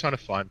 had a ton of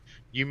fun.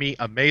 You meet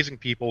amazing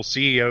people,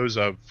 CEOs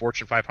of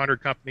Fortune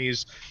 500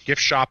 companies,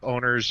 gift shop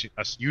owners,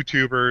 us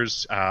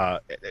YouTubers,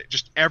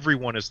 just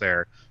everyone is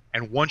there.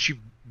 And once you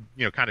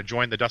kind of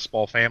join the Dust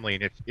Bowl family,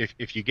 and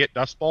if you get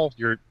Dust Bowl,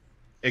 you're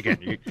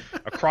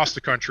across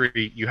the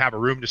country, you have a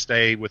room to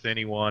stay with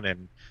anyone,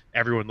 and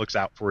everyone looks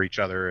out for each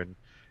other, and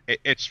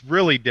it's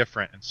really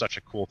different and such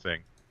a cool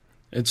thing.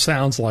 It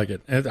sounds like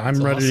it.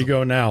 I'm ready to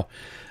go now.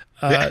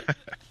 I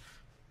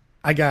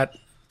got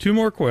 2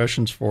 more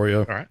questions for you.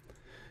 All right.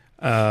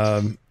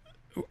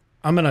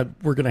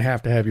 We're gonna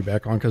have to have you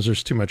back on because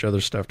there's too much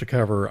other stuff to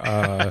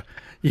cover.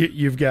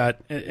 You've got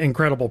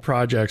incredible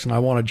projects, and I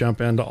want to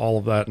jump into all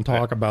of that and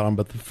talk about them.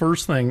 But the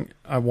first thing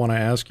I want to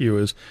ask you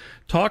is,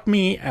 talk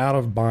me out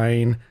of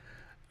buying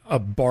a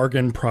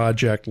bargain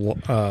project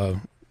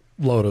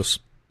Lotus.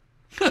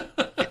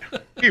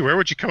 Hey, where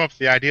would you come up with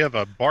the idea of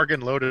a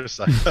bargain Lotus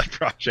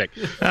project?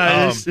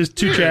 It's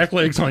 2 jack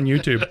legs on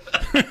YouTube.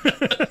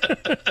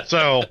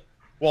 So,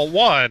 well,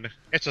 one,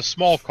 it's a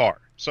small car.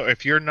 So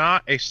if you're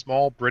not a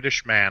small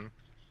British man,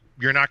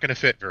 you're not going to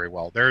fit very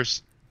well.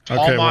 There's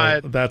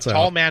there's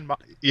tall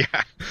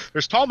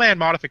man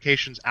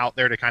modifications out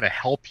there to kind of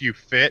help you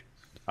fit,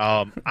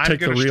 I'm going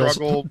to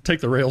struggle.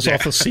 Take the rails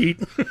off the seat.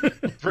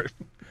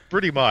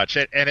 Pretty much,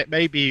 and it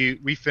may be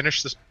we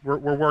finish this. We're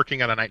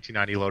working on a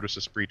 1990 Lotus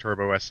Esprit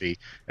Turbo SE,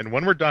 and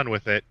when we're done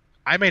with it,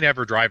 I may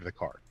never drive the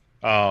car,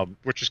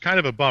 which is kind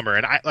of a bummer.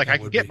 And I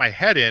can get my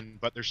head in,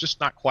 but there's just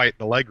not quite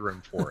the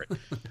legroom for it.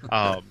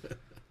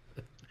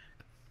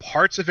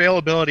 Parts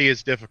availability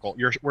is difficult.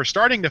 We're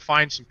starting to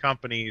find some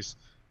companies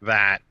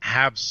that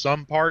have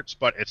some parts,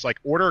 but it's like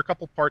order a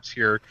couple parts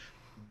here,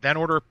 then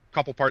order a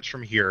couple parts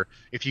from here.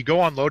 If you go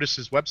on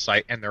Lotus's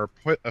website and there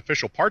are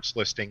official parts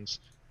listings,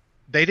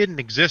 they didn't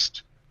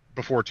exist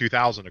before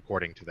 2000,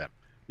 according to them.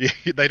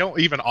 They don't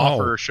even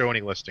offer or show any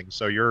listings,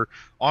 so you're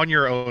on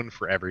your own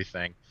for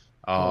everything.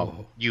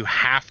 You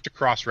have to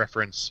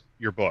cross-reference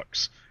your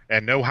books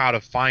and know how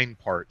to find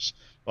parts.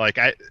 Like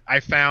I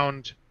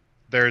found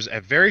there's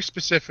a very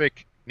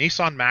specific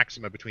Nissan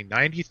Maxima between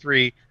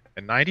 93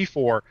 and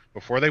 94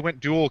 before they went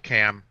dual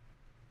cam,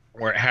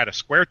 where it had a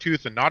square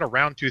tooth and not a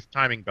round tooth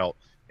timing belt,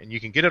 and you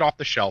can get it off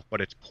the shelf,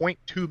 but it's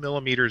 0.2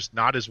 millimeters,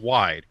 not as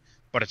wide,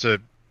 but it's a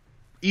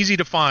easy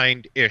to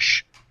find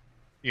ish,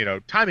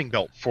 timing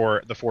belt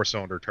for the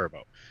 4-cylinder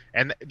turbo.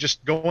 And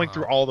just going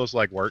through all of those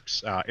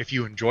legworks, if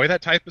you enjoy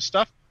that type of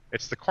stuff,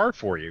 it's the car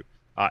for you.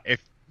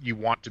 If you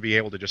want to be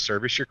able to just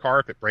service your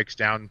car, if it breaks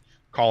down,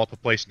 call up a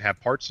place and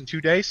have parts in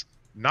 2 days,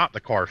 not the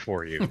car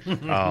for you.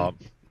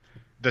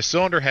 The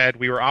cylinder head,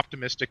 we were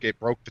optimistic it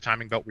broke the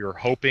timing belt. We were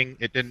hoping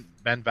it didn't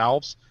bend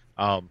valves.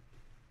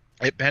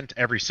 It bent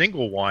every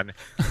single one,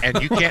 and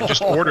you can't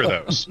just order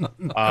those.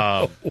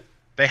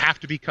 They have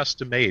to be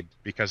custom made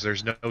because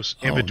there's no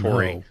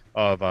inventory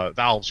of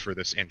valves for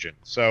this engine.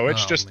 So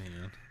it's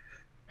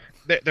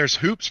there's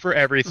hoops for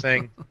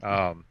everything.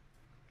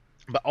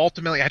 But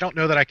ultimately, I don't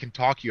know that I can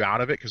talk you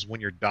out of it, because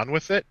when you're done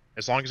with it,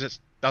 as long as it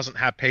doesn't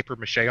have paper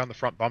mache on the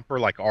front bumper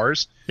like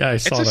ours,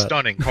 it's a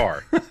stunning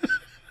car.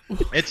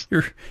 It's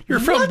your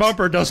front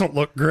bumper doesn't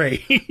look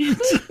great.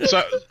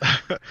 So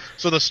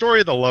the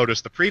story of the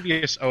Lotus, the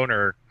previous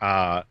owner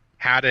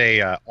had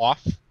a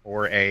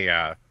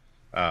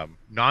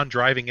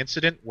non-driving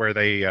incident where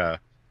they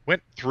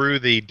went through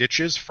the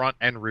ditches front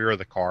and rear of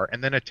the car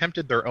and then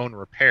attempted their own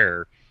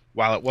repair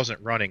while it wasn't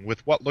running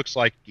with what looks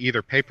like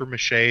either paper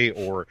mache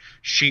or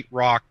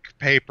sheetrock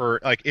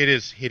paper. Like, it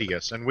is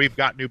hideous, and we've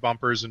got new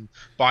bumpers and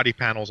body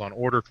panels on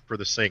order for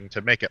this thing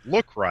to make it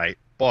look right,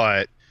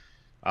 but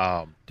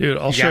dude,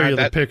 I'll show you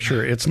the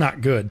picture. It's not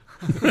good.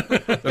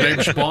 The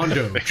name's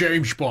Bondo.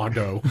 James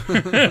Bondo.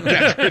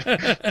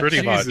 Yeah,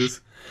 pretty much.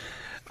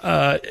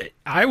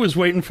 I was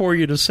waiting for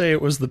you to say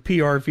it was the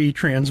PRV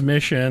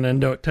transmission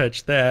and don't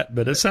touch that,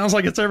 but it sounds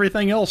like it's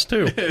everything else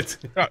too.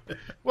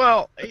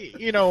 Well,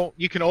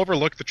 you can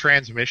overlook the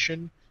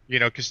transmission,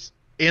 because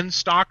in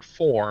stock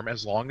form,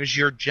 as long as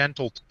you're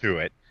gentle to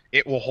it,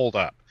 it will hold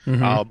up.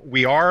 Mm-hmm.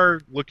 We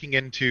are looking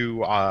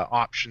into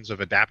options of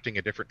adapting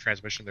a different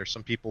transmission. There's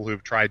some people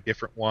who've tried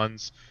different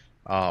ones.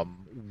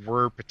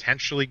 We're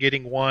potentially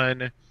getting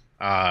one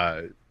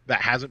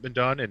that hasn't been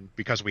done, and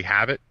because we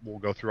have it, we'll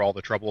go through all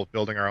the trouble of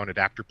building our own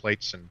adapter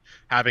plates and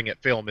having it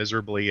fail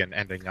miserably and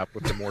ending up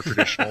with the more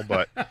traditional.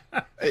 But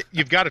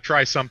you've got to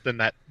try something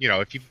that,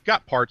 if you've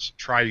got parts,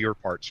 try your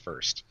parts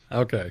first.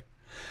 Okay.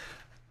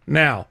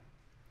 Now,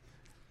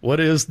 what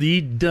is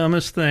the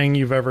dumbest thing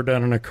you've ever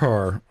done in a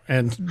car?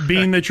 And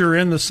being that you're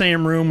in the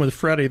same room with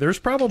Freddie, there's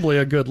probably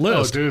a good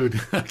list. Oh,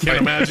 dude. I can't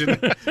imagine.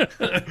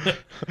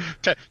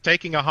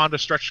 Taking a Honda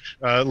Stretch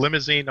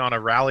limousine on a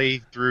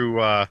rally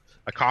through a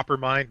copper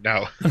mine?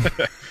 No.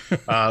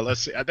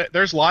 Let's see.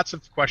 There's lots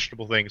of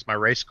questionable things. My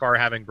race car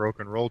having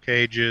broken roll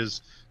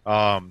cages.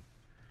 But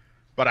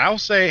I'll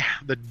say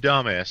the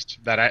dumbest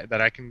that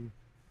I can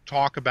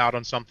talk about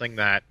on something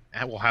that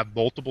will have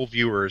multiple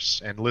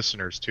viewers and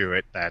listeners to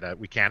it that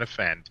we can't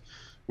offend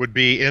would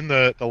be in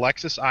the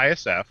Lexus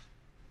ISF.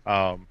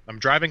 I'm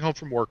driving home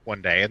from work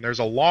one day, and there's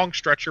a long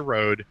stretch of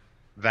road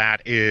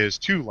that is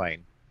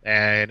 2-lane,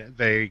 and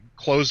they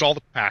closed all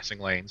the passing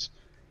lanes,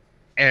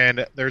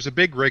 and there's a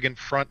big rig in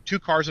front, 2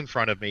 cars in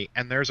front of me,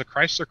 and there's a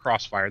Chrysler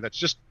Crossfire that's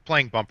just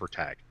playing bumper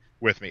tag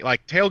with me,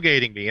 like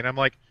tailgating me, and I'm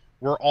like,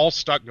 we're all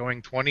stuck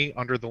going 20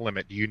 under the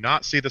limit. Do you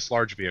not see this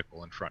large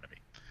vehicle in front of me?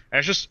 And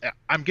it's just,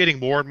 I'm getting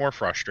more and more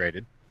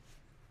frustrated.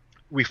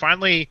 We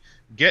finally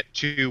get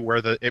to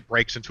where it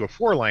breaks into a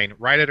 4-lane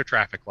right at a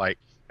traffic light,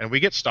 and we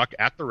get stuck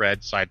at the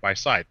red side by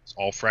side. It's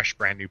all fresh,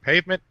 brand new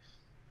pavement,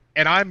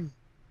 and I'm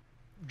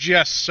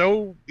just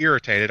so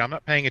irritated. I'm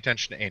not paying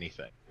attention to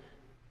anything.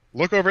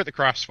 Look over at the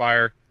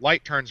Crossfire,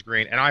 light turns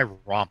green, and I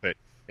romp it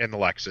in the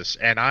Lexus,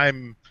 and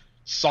I'm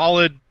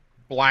solid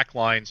black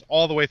lines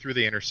all the way through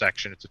the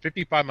intersection. It's a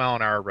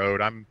 55-mile-an-hour road.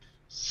 I'm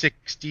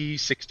 60,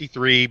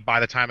 63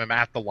 by the time I'm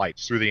at the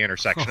lights through the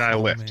intersection. And I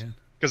lift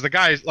because the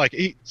guy's like,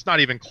 it's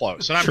not even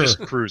close, and I'm just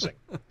cruising.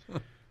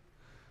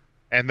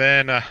 And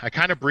then I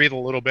kind of breathe a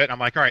little bit. I'm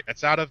like, all right,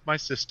 that's out of my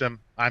system.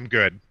 I'm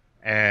good.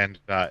 And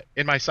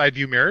in my side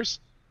view mirrors,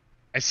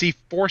 I see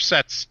 4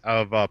 sets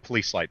of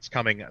police lights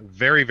coming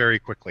very, very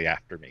quickly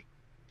after me.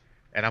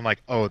 And I'm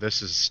like, oh,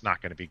 this is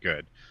not going to be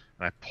good.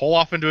 And I pull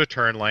off into a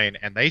turn lane,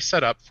 and they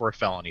set up for a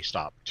felony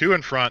stop. 2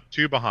 in front,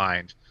 2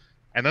 behind.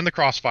 And then the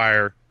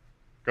crossfire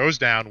goes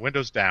down,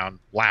 windows down,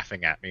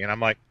 laughing at me. And I'm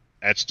like,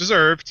 that's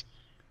deserved.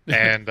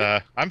 And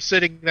I'm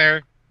sitting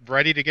there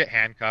ready to get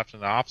handcuffed,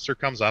 and the officer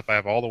comes up. I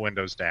have all the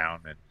windows down,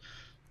 and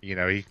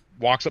he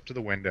walks up to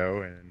the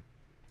window, and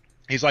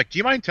he's like, do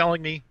you mind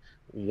telling me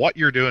what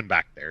you're doing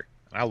back there?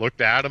 And I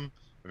looked at him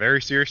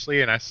very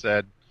seriously, and I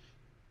said,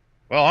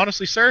 well,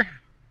 honestly, sir,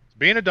 it's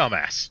being a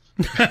dumbass.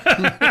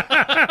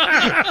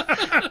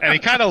 And he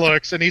kind of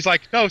looks, and he's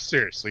like, no,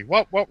 seriously,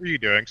 what were you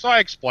doing? So I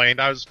explained.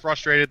 I was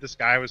frustrated. This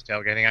guy was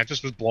tailgating. I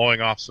just was blowing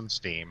off some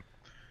steam.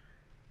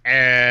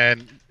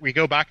 And we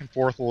go back and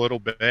forth a little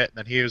bit, and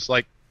then he was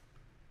like,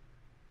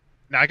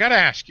 now I got to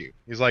ask you.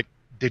 He's like,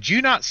 did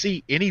you not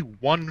see any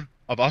one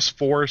of us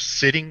 4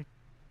 sitting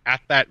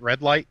at that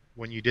red light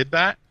when you did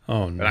that?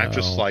 Oh, no. And I'm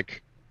just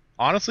like,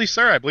 honestly,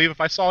 sir, I believe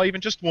if I saw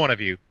even just one of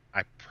you,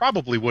 I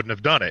probably wouldn't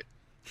have done it.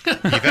 He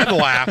then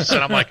laughs, and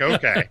I'm like,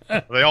 okay.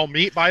 They all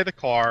meet by the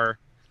car.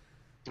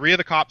 3 of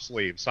the cops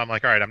leave. So I'm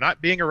like, all right, I'm not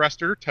being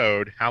arrested or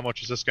towed. How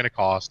much is this going to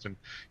cost? And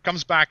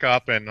comes back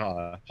up, and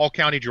Hall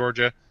County,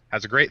 Georgia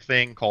has a great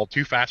thing called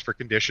Too Fast for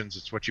Conditions.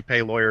 It's what you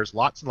pay lawyers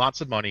lots and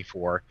lots of money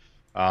for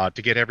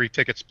to get every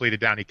ticket spleeted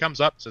down. He comes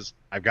up, says,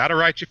 I've got to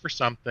write you for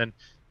something.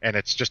 And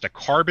it's just a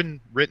carbon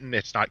written.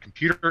 It's not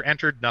computer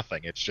entered,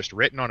 nothing. It's just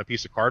written on a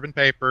piece of carbon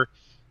paper.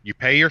 You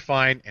pay your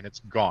fine, and it's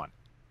gone.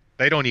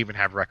 They don't even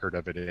have record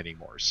of it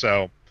anymore.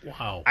 So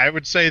Wow. I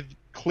would say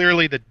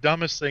clearly the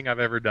dumbest thing I've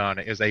ever done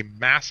is a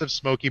massive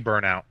smoky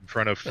burnout in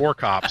front of 4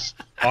 cops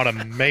on a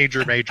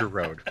major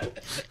road.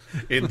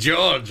 In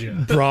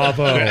Georgia.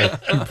 Bravo.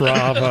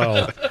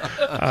 Bravo.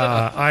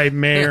 I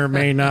may or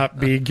may not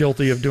be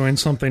guilty of doing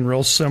something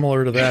real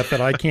similar to that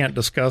I can't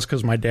discuss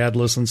because my dad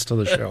listens to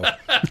the show.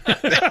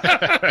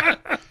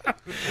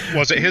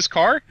 Was it his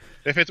car?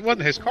 If it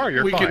wasn't his car,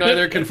 you're We fine. can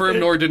neither confirm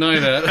nor deny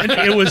that.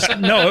 It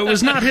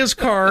was not his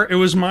car. It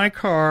was my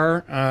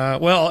car.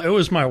 It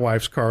was my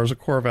wife's car. It was a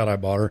Corvette I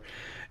bought her.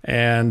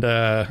 And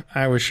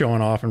I was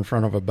showing off in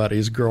front of a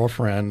buddy's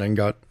girlfriend and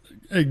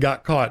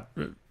got caught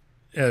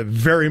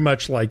very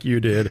much like you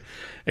did,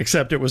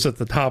 except it was at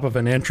the top of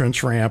an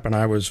entrance ramp, and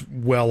I was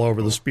well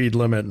over the speed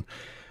limit.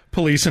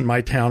 Police in my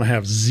town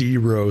have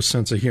zero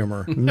sense of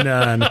humor.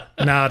 None.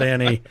 Not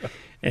any.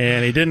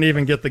 And he didn't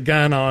even get the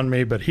gun on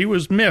me, but he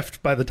was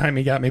miffed by the time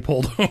he got me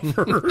pulled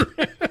over.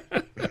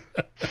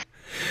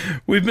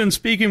 We've been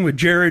speaking with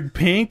Jared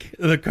Pink,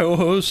 the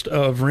co-host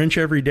of Wrench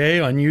Every Day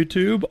on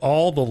YouTube.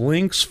 All the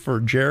links for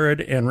Jared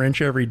and Wrench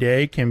Every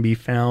Day can be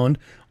found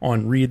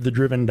on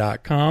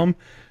readthedriven.com.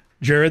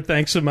 Jared,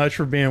 thanks so much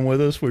for being with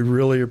us. We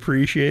really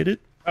appreciate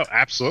it. Oh,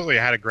 absolutely.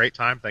 I had a great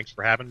time. Thanks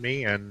for having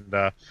me, and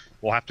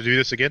we'll have to do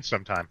this again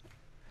sometime.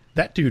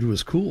 That dude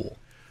was cool.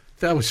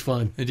 That was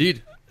fun.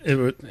 Indeed.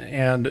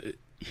 And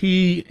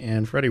he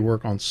and Freddie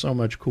work on so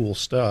much cool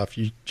stuff.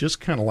 You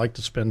just kind of like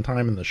to spend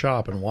time in the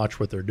shop and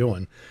watch what they're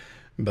doing.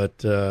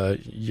 But I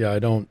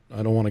don't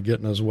want to get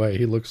in his way.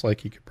 He looks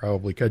like he could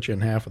probably cut you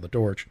in half with a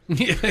torch.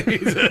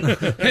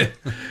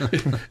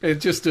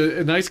 It's just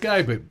a nice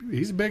guy, but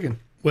he's a big one.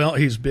 Well,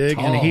 he's big,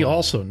 and he Tall.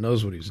 also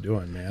knows what he's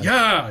doing, man.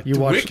 Yeah, you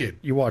watch wicked.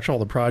 You watch all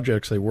the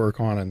projects they work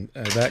on, and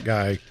that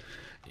guy,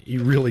 he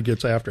really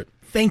gets after it.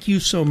 Thank you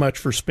so much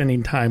for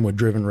spending time with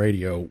Driven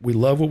Radio. We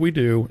love what we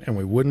do, and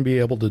we wouldn't be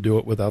able to do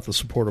it without the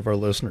support of our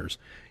listeners.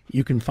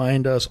 You can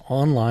find us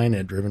online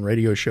at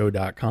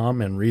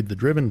drivenradioshow.com and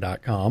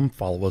readthedriven.com.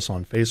 Follow us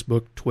on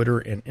Facebook, Twitter,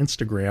 and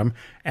Instagram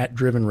at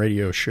Driven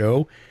Radio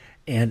Show,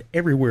 and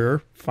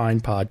everywhere fine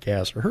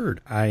podcasts are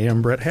heard. I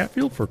am Brett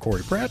Hatfield for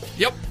Corey Pratt.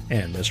 Yep.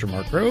 And Mr.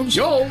 Mark Groves.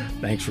 Yo!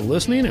 Thanks for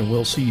listening, and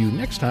we'll see you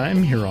next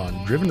time here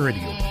on Driven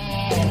Radio.